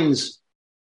lines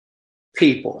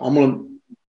people.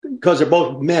 Because they're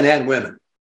both men and women.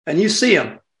 And you see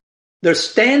them. They're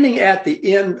standing at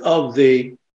the end of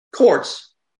the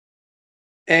courts.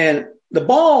 And the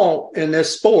ball in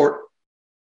this sport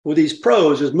with these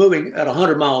pros is moving at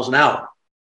 100 miles an hour.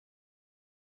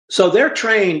 So they're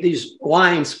trained, these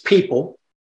lines people,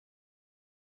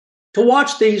 to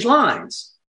watch these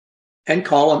lines and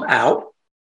call them out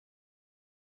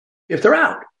if they're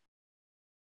out.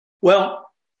 Well,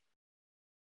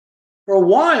 for a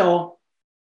while,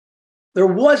 there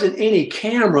wasn't any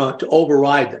camera to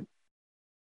override them.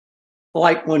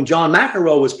 Like when John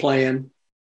McEnroe was playing,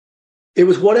 it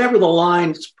was whatever the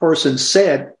lines person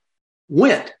said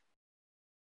went.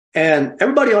 And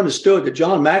everybody understood that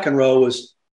John McEnroe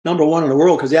was number one in the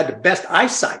world because he had the best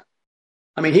eyesight.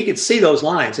 I mean, he could see those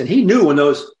lines, and he knew when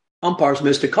those umpires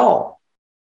missed a call.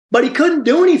 But he couldn't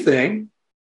do anything.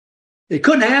 He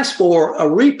couldn't ask for a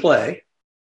replay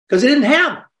because he didn't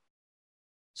have them.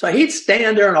 So he'd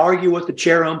stand there and argue with the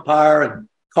chair umpire and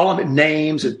call them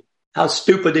names and how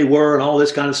stupid they were and all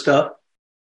this kind of stuff.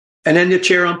 And then the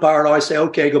chair umpire would always say,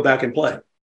 okay, go back and play.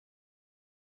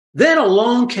 Then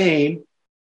along came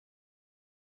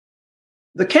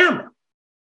the camera.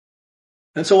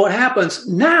 And so what happens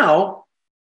now,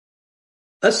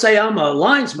 let's say I'm a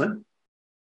linesman.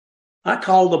 I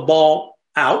call the ball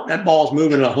out. That ball's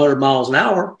moving at 100 miles an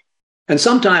hour. And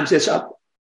sometimes it's an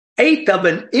eighth of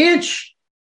an inch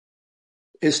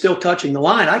is still touching the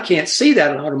line. I can't see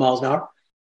that at 100 miles an hour.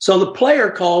 So the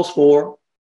player calls for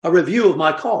a review of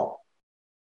my call.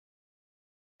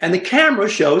 And the camera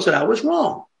shows that I was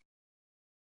wrong.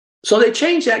 So they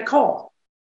changed that call.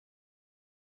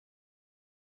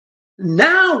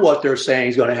 Now what they're saying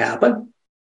is going to happen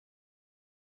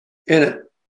in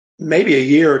maybe a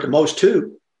year or at the most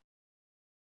 2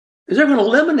 is they're going to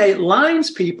eliminate lines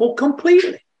people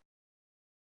completely.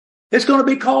 It's going to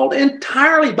be called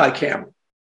entirely by camera.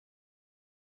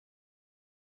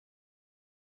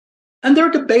 And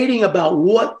they're debating about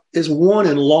what is won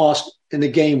and lost in the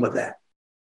game with that.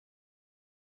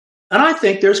 And I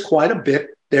think there's quite a bit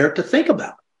there to think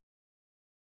about.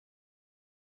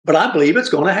 But I believe it's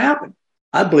going to happen.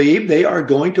 I believe they are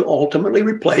going to ultimately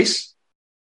replace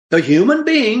the human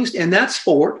beings in that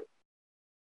sport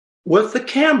with the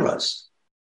cameras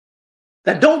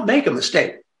that don't make a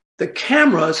mistake. The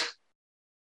cameras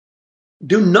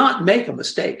do not make a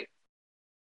mistake.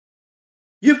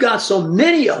 You've got so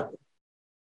many of them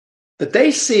that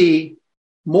they see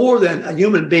more than a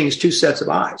human being's 2 sets of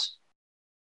eyes.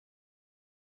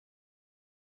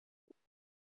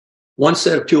 One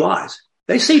set of 2 eyes.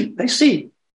 They see, they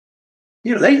see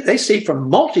from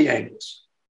multi angles.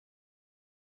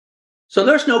 So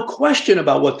there's no question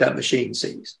about what that machine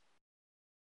sees.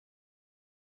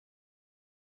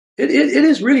 It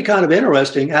is really kind of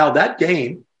interesting how that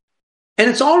game, and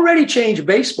it's already changed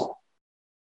baseball.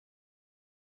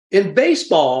 In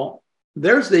baseball,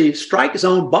 there's the strike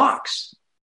zone box.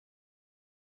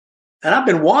 And I've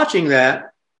been watching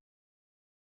that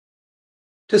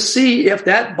to see if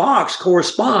that box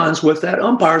corresponds with that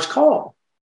umpire's call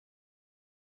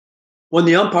when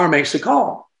the umpire makes the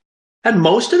call. And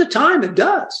most of the time it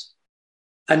does.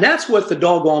 And that's with the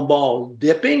doggone ball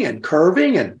dipping and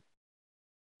curving and,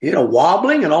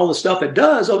 wobbling and all the stuff it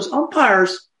does. Those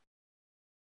umpires.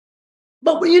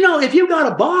 But, if you've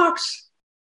got a box,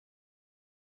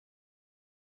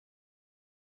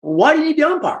 why do you need the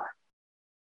umpire?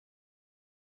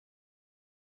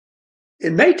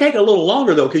 It may take a little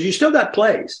longer, though, because you still got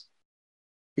plays.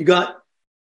 You got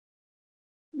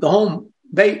the home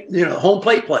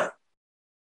plate play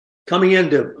coming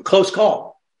into a close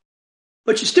call.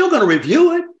 But you're still going to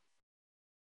review it.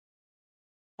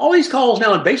 All these calls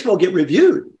now in baseball get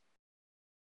reviewed.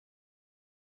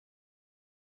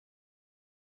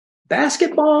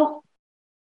 Basketball,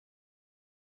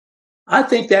 I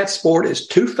think that sport is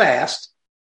too fast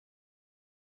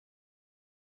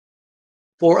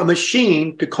for a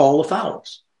machine to call the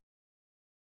fouls.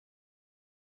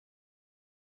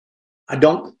 I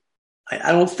don't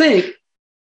I don't think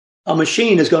a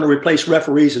machine is going to replace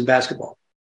referees in basketball.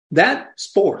 That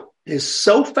sport is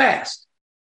so fast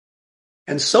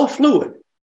and so fluid.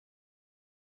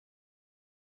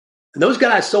 And those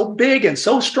guys so big and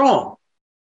so strong.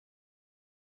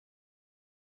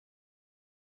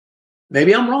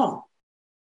 Maybe I'm wrong.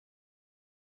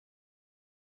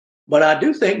 But I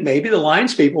do think maybe the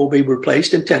lines people will be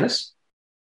replaced in tennis.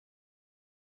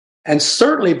 And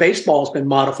certainly baseball has been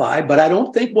modified, but I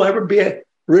don't think we'll ever be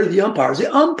rid of the umpires.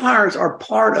 The umpires are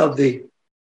part of the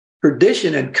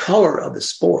tradition and color of the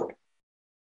sport.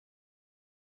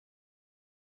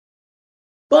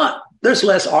 But there's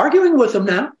less arguing with them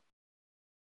now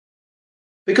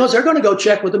because they're going to go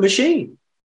check with the machine.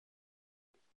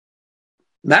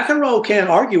 McEnroe can't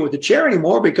argue with the chair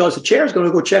anymore because the chair is going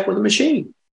to go check with the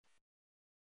machine.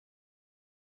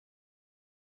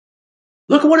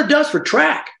 Look at what it does for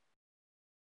track.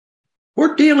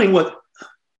 We're dealing with,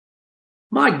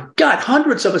 my God,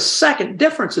 hundreds of a second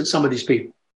difference in some of these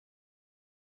people.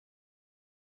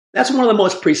 That's one of the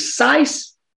most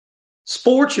precise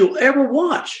sports you'll ever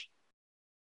watch.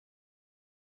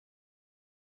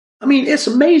 I mean, it's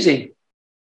amazing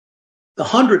the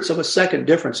hundredths of a second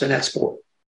difference in that sport.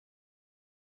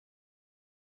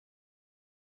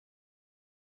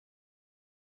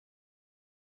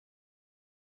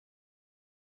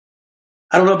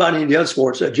 I don't know about any of the other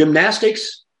sports.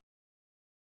 Gymnastics,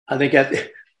 I think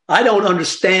I don't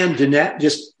understand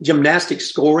just gymnastics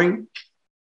scoring.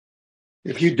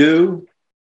 If you do,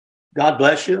 God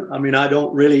bless you. I mean, I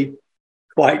don't really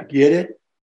quite get it,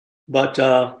 but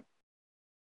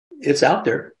it's out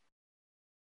there.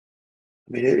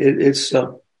 I mean, it's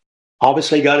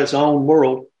obviously got its own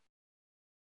world.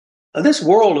 This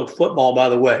world of football, by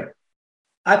the way,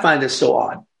 I find this so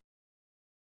odd.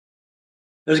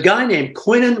 There's a guy named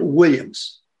Quinnen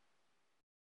Williams.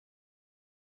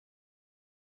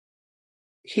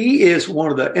 He is one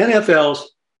of the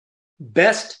NFL's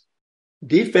best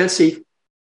defensive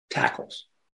tackles.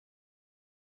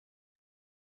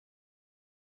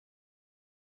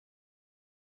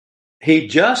 He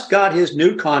just got his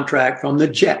new contract from the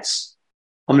Jets,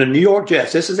 from the New York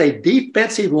Jets. This is a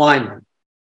defensive lineman,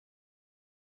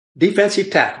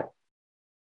 defensive tackle.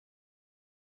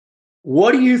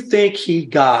 What do you think he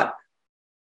got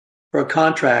for a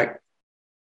contract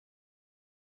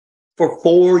for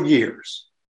 4 years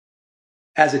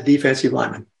as a defensive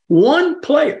lineman? One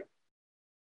player.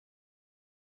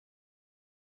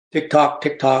 Tick tock,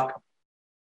 tick tock.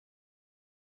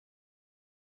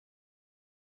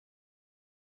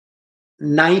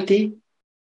 $96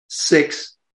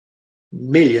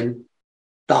 million.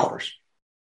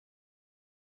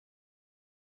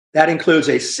 That includes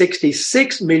a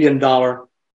 $66 million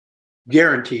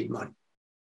guaranteed money.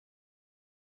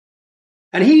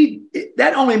 And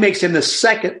that only makes him the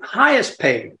second highest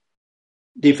paid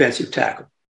defensive tackle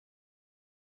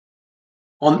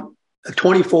on a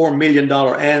 $24 million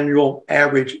annual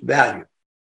average value.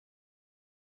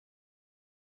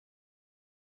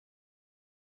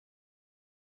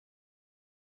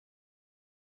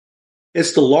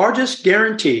 It's the largest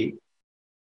guarantee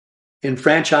in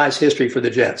franchise history for the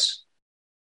Jets.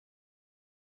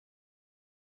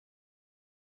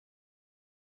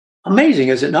 Amazing,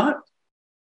 is it not?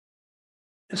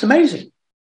 It's amazing.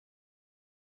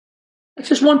 It's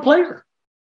just one player.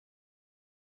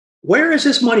 Where is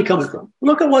this money coming from?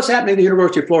 Look at what's happening at the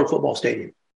University of Florida football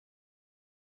stadium.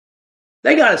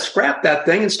 They got to scrap that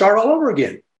thing and start all over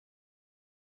again.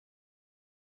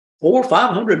 $400 or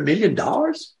 $500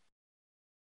 million?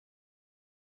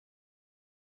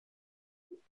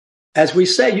 As we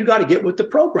say, you got to get with the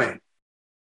program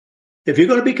if you're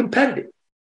going to be competitive.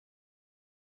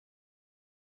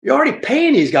 You're already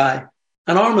paying these guys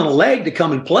an arm and a leg to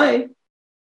come and play.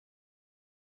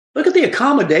 Look at the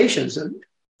accommodations that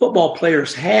football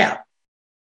players have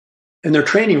in their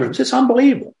training rooms. It's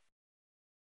unbelievable.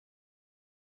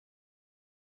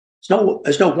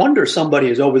 It's no wonder somebody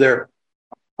is over there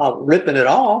ripping it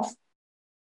off,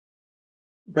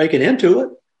 breaking into it.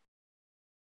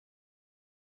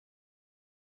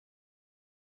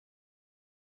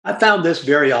 I found this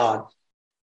very odd.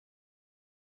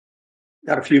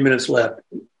 Got a few minutes left.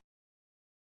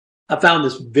 I found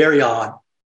this very odd,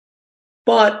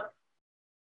 but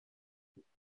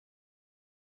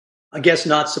I guess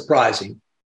not surprising.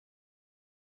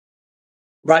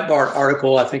 Breitbart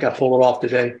article, I think I pulled it off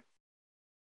today.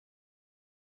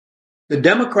 The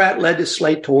Democrat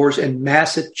legislators in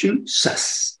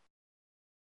Massachusetts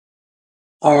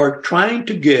are trying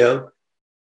to give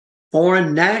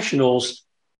foreign nationals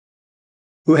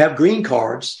who have green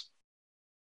cards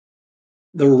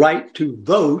the right to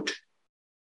vote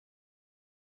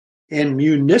in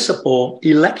municipal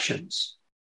elections.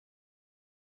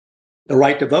 The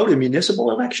right to vote in municipal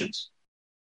elections.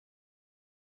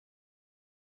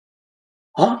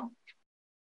 Huh?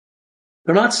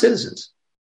 They're not citizens.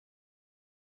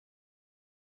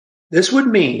 This would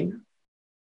mean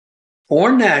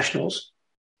foreign nationals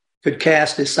could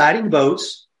cast deciding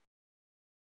votes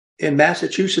in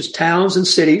Massachusetts towns and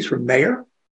cities for mayor,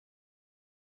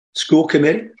 school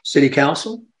committee, city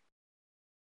council,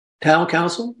 town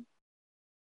council,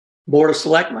 board of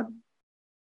selectmen,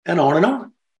 and on and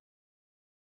on.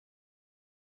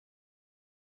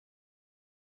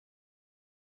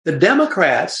 The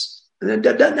Democrats,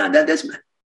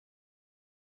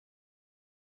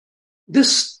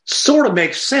 this sort of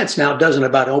makes sense now, doesn't it,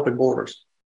 about open borders?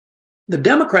 The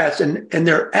Democrats in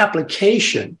their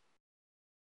application,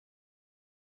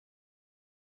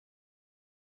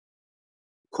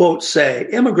 quote, say,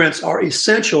 immigrants are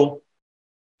essential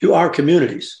to our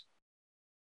communities.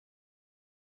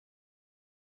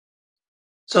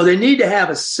 So they need to have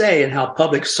a say in how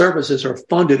public services are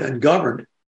funded and governed,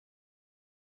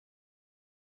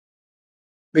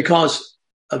 because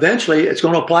eventually it's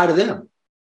going to apply to them.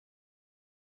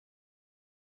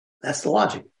 That's the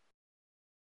logic.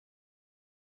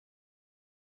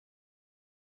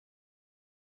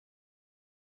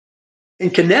 In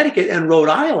Connecticut and Rhode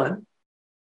Island,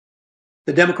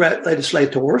 the Democrat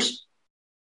legislators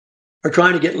are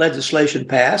trying to get legislation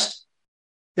passed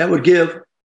that would give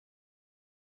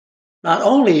not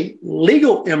only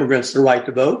legal immigrants the right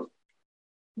to vote,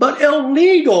 but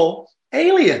illegal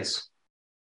aliens.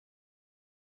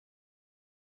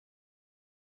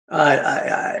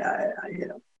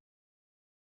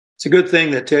 It's a good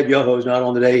thing that Ted Yoho's not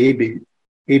on today.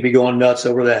 He'd be going nuts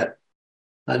over that.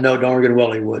 I know darn good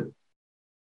well he would.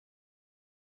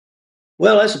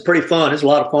 Well, that's pretty fun. It's a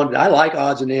lot of fun. I like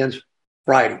Odds and Ends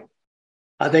Friday.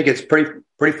 I think it's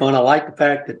pretty fun. I like the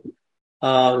fact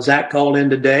that Zach called in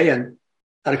today and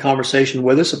had a conversation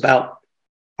with us about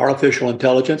artificial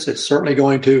intelligence. It's certainly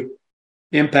going to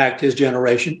impact his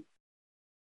generation.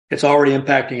 It's already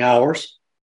impacting ours.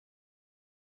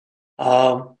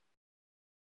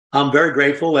 I'm very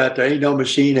grateful that there ain't no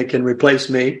machine that can replace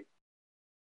me.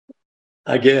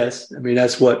 I guess. I mean,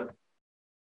 that's what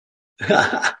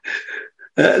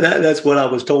that's what I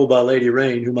was told by Lady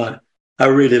Rain, whom I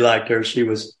really liked her. She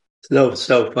was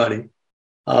so funny.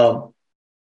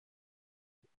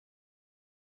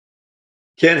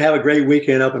 Ken, have a great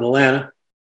weekend up in Atlanta.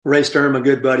 Ray Stern, my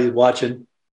good buddy, is watching.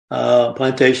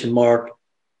 Plantation Mark.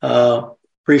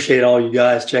 Appreciate all you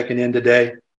guys checking in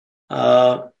today.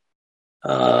 Janet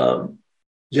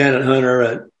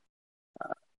Hunter,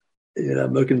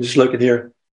 I'm looking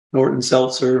here. Norton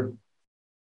Seltzer.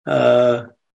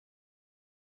 What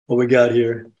we got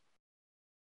here?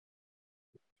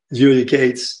 Julia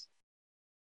Cates.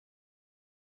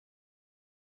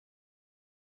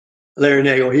 Larry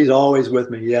Nagel, he's always with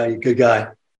me. Yeah, he's a good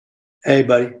guy. Hey,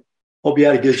 buddy. Hope you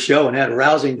had a good show and had a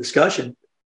rousing discussion,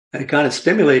 and it kind of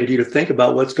stimulated you to think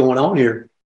about what's going on here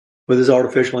with this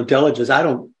artificial intelligence. I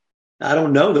don't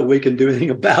know that we can do anything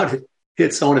about it.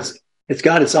 It's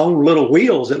got its own little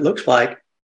wheels, it looks like,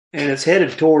 and it's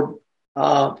headed toward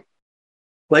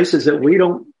places that we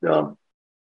don't,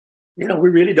 we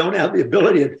really don't have the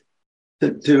ability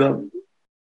to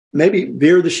maybe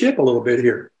veer the ship a little bit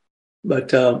here.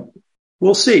 But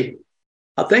we'll see.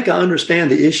 I think I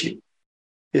understand the issue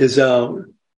is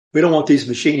we don't want these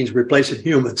machines replacing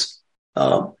humans.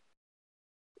 There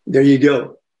you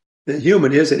go. The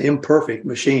human is an imperfect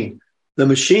machine. The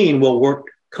machine will work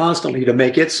constantly to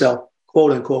make itself,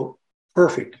 quote unquote,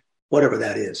 perfect, whatever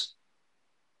that is.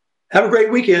 Have a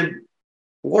great weekend.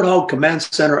 Warthog Command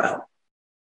Center out.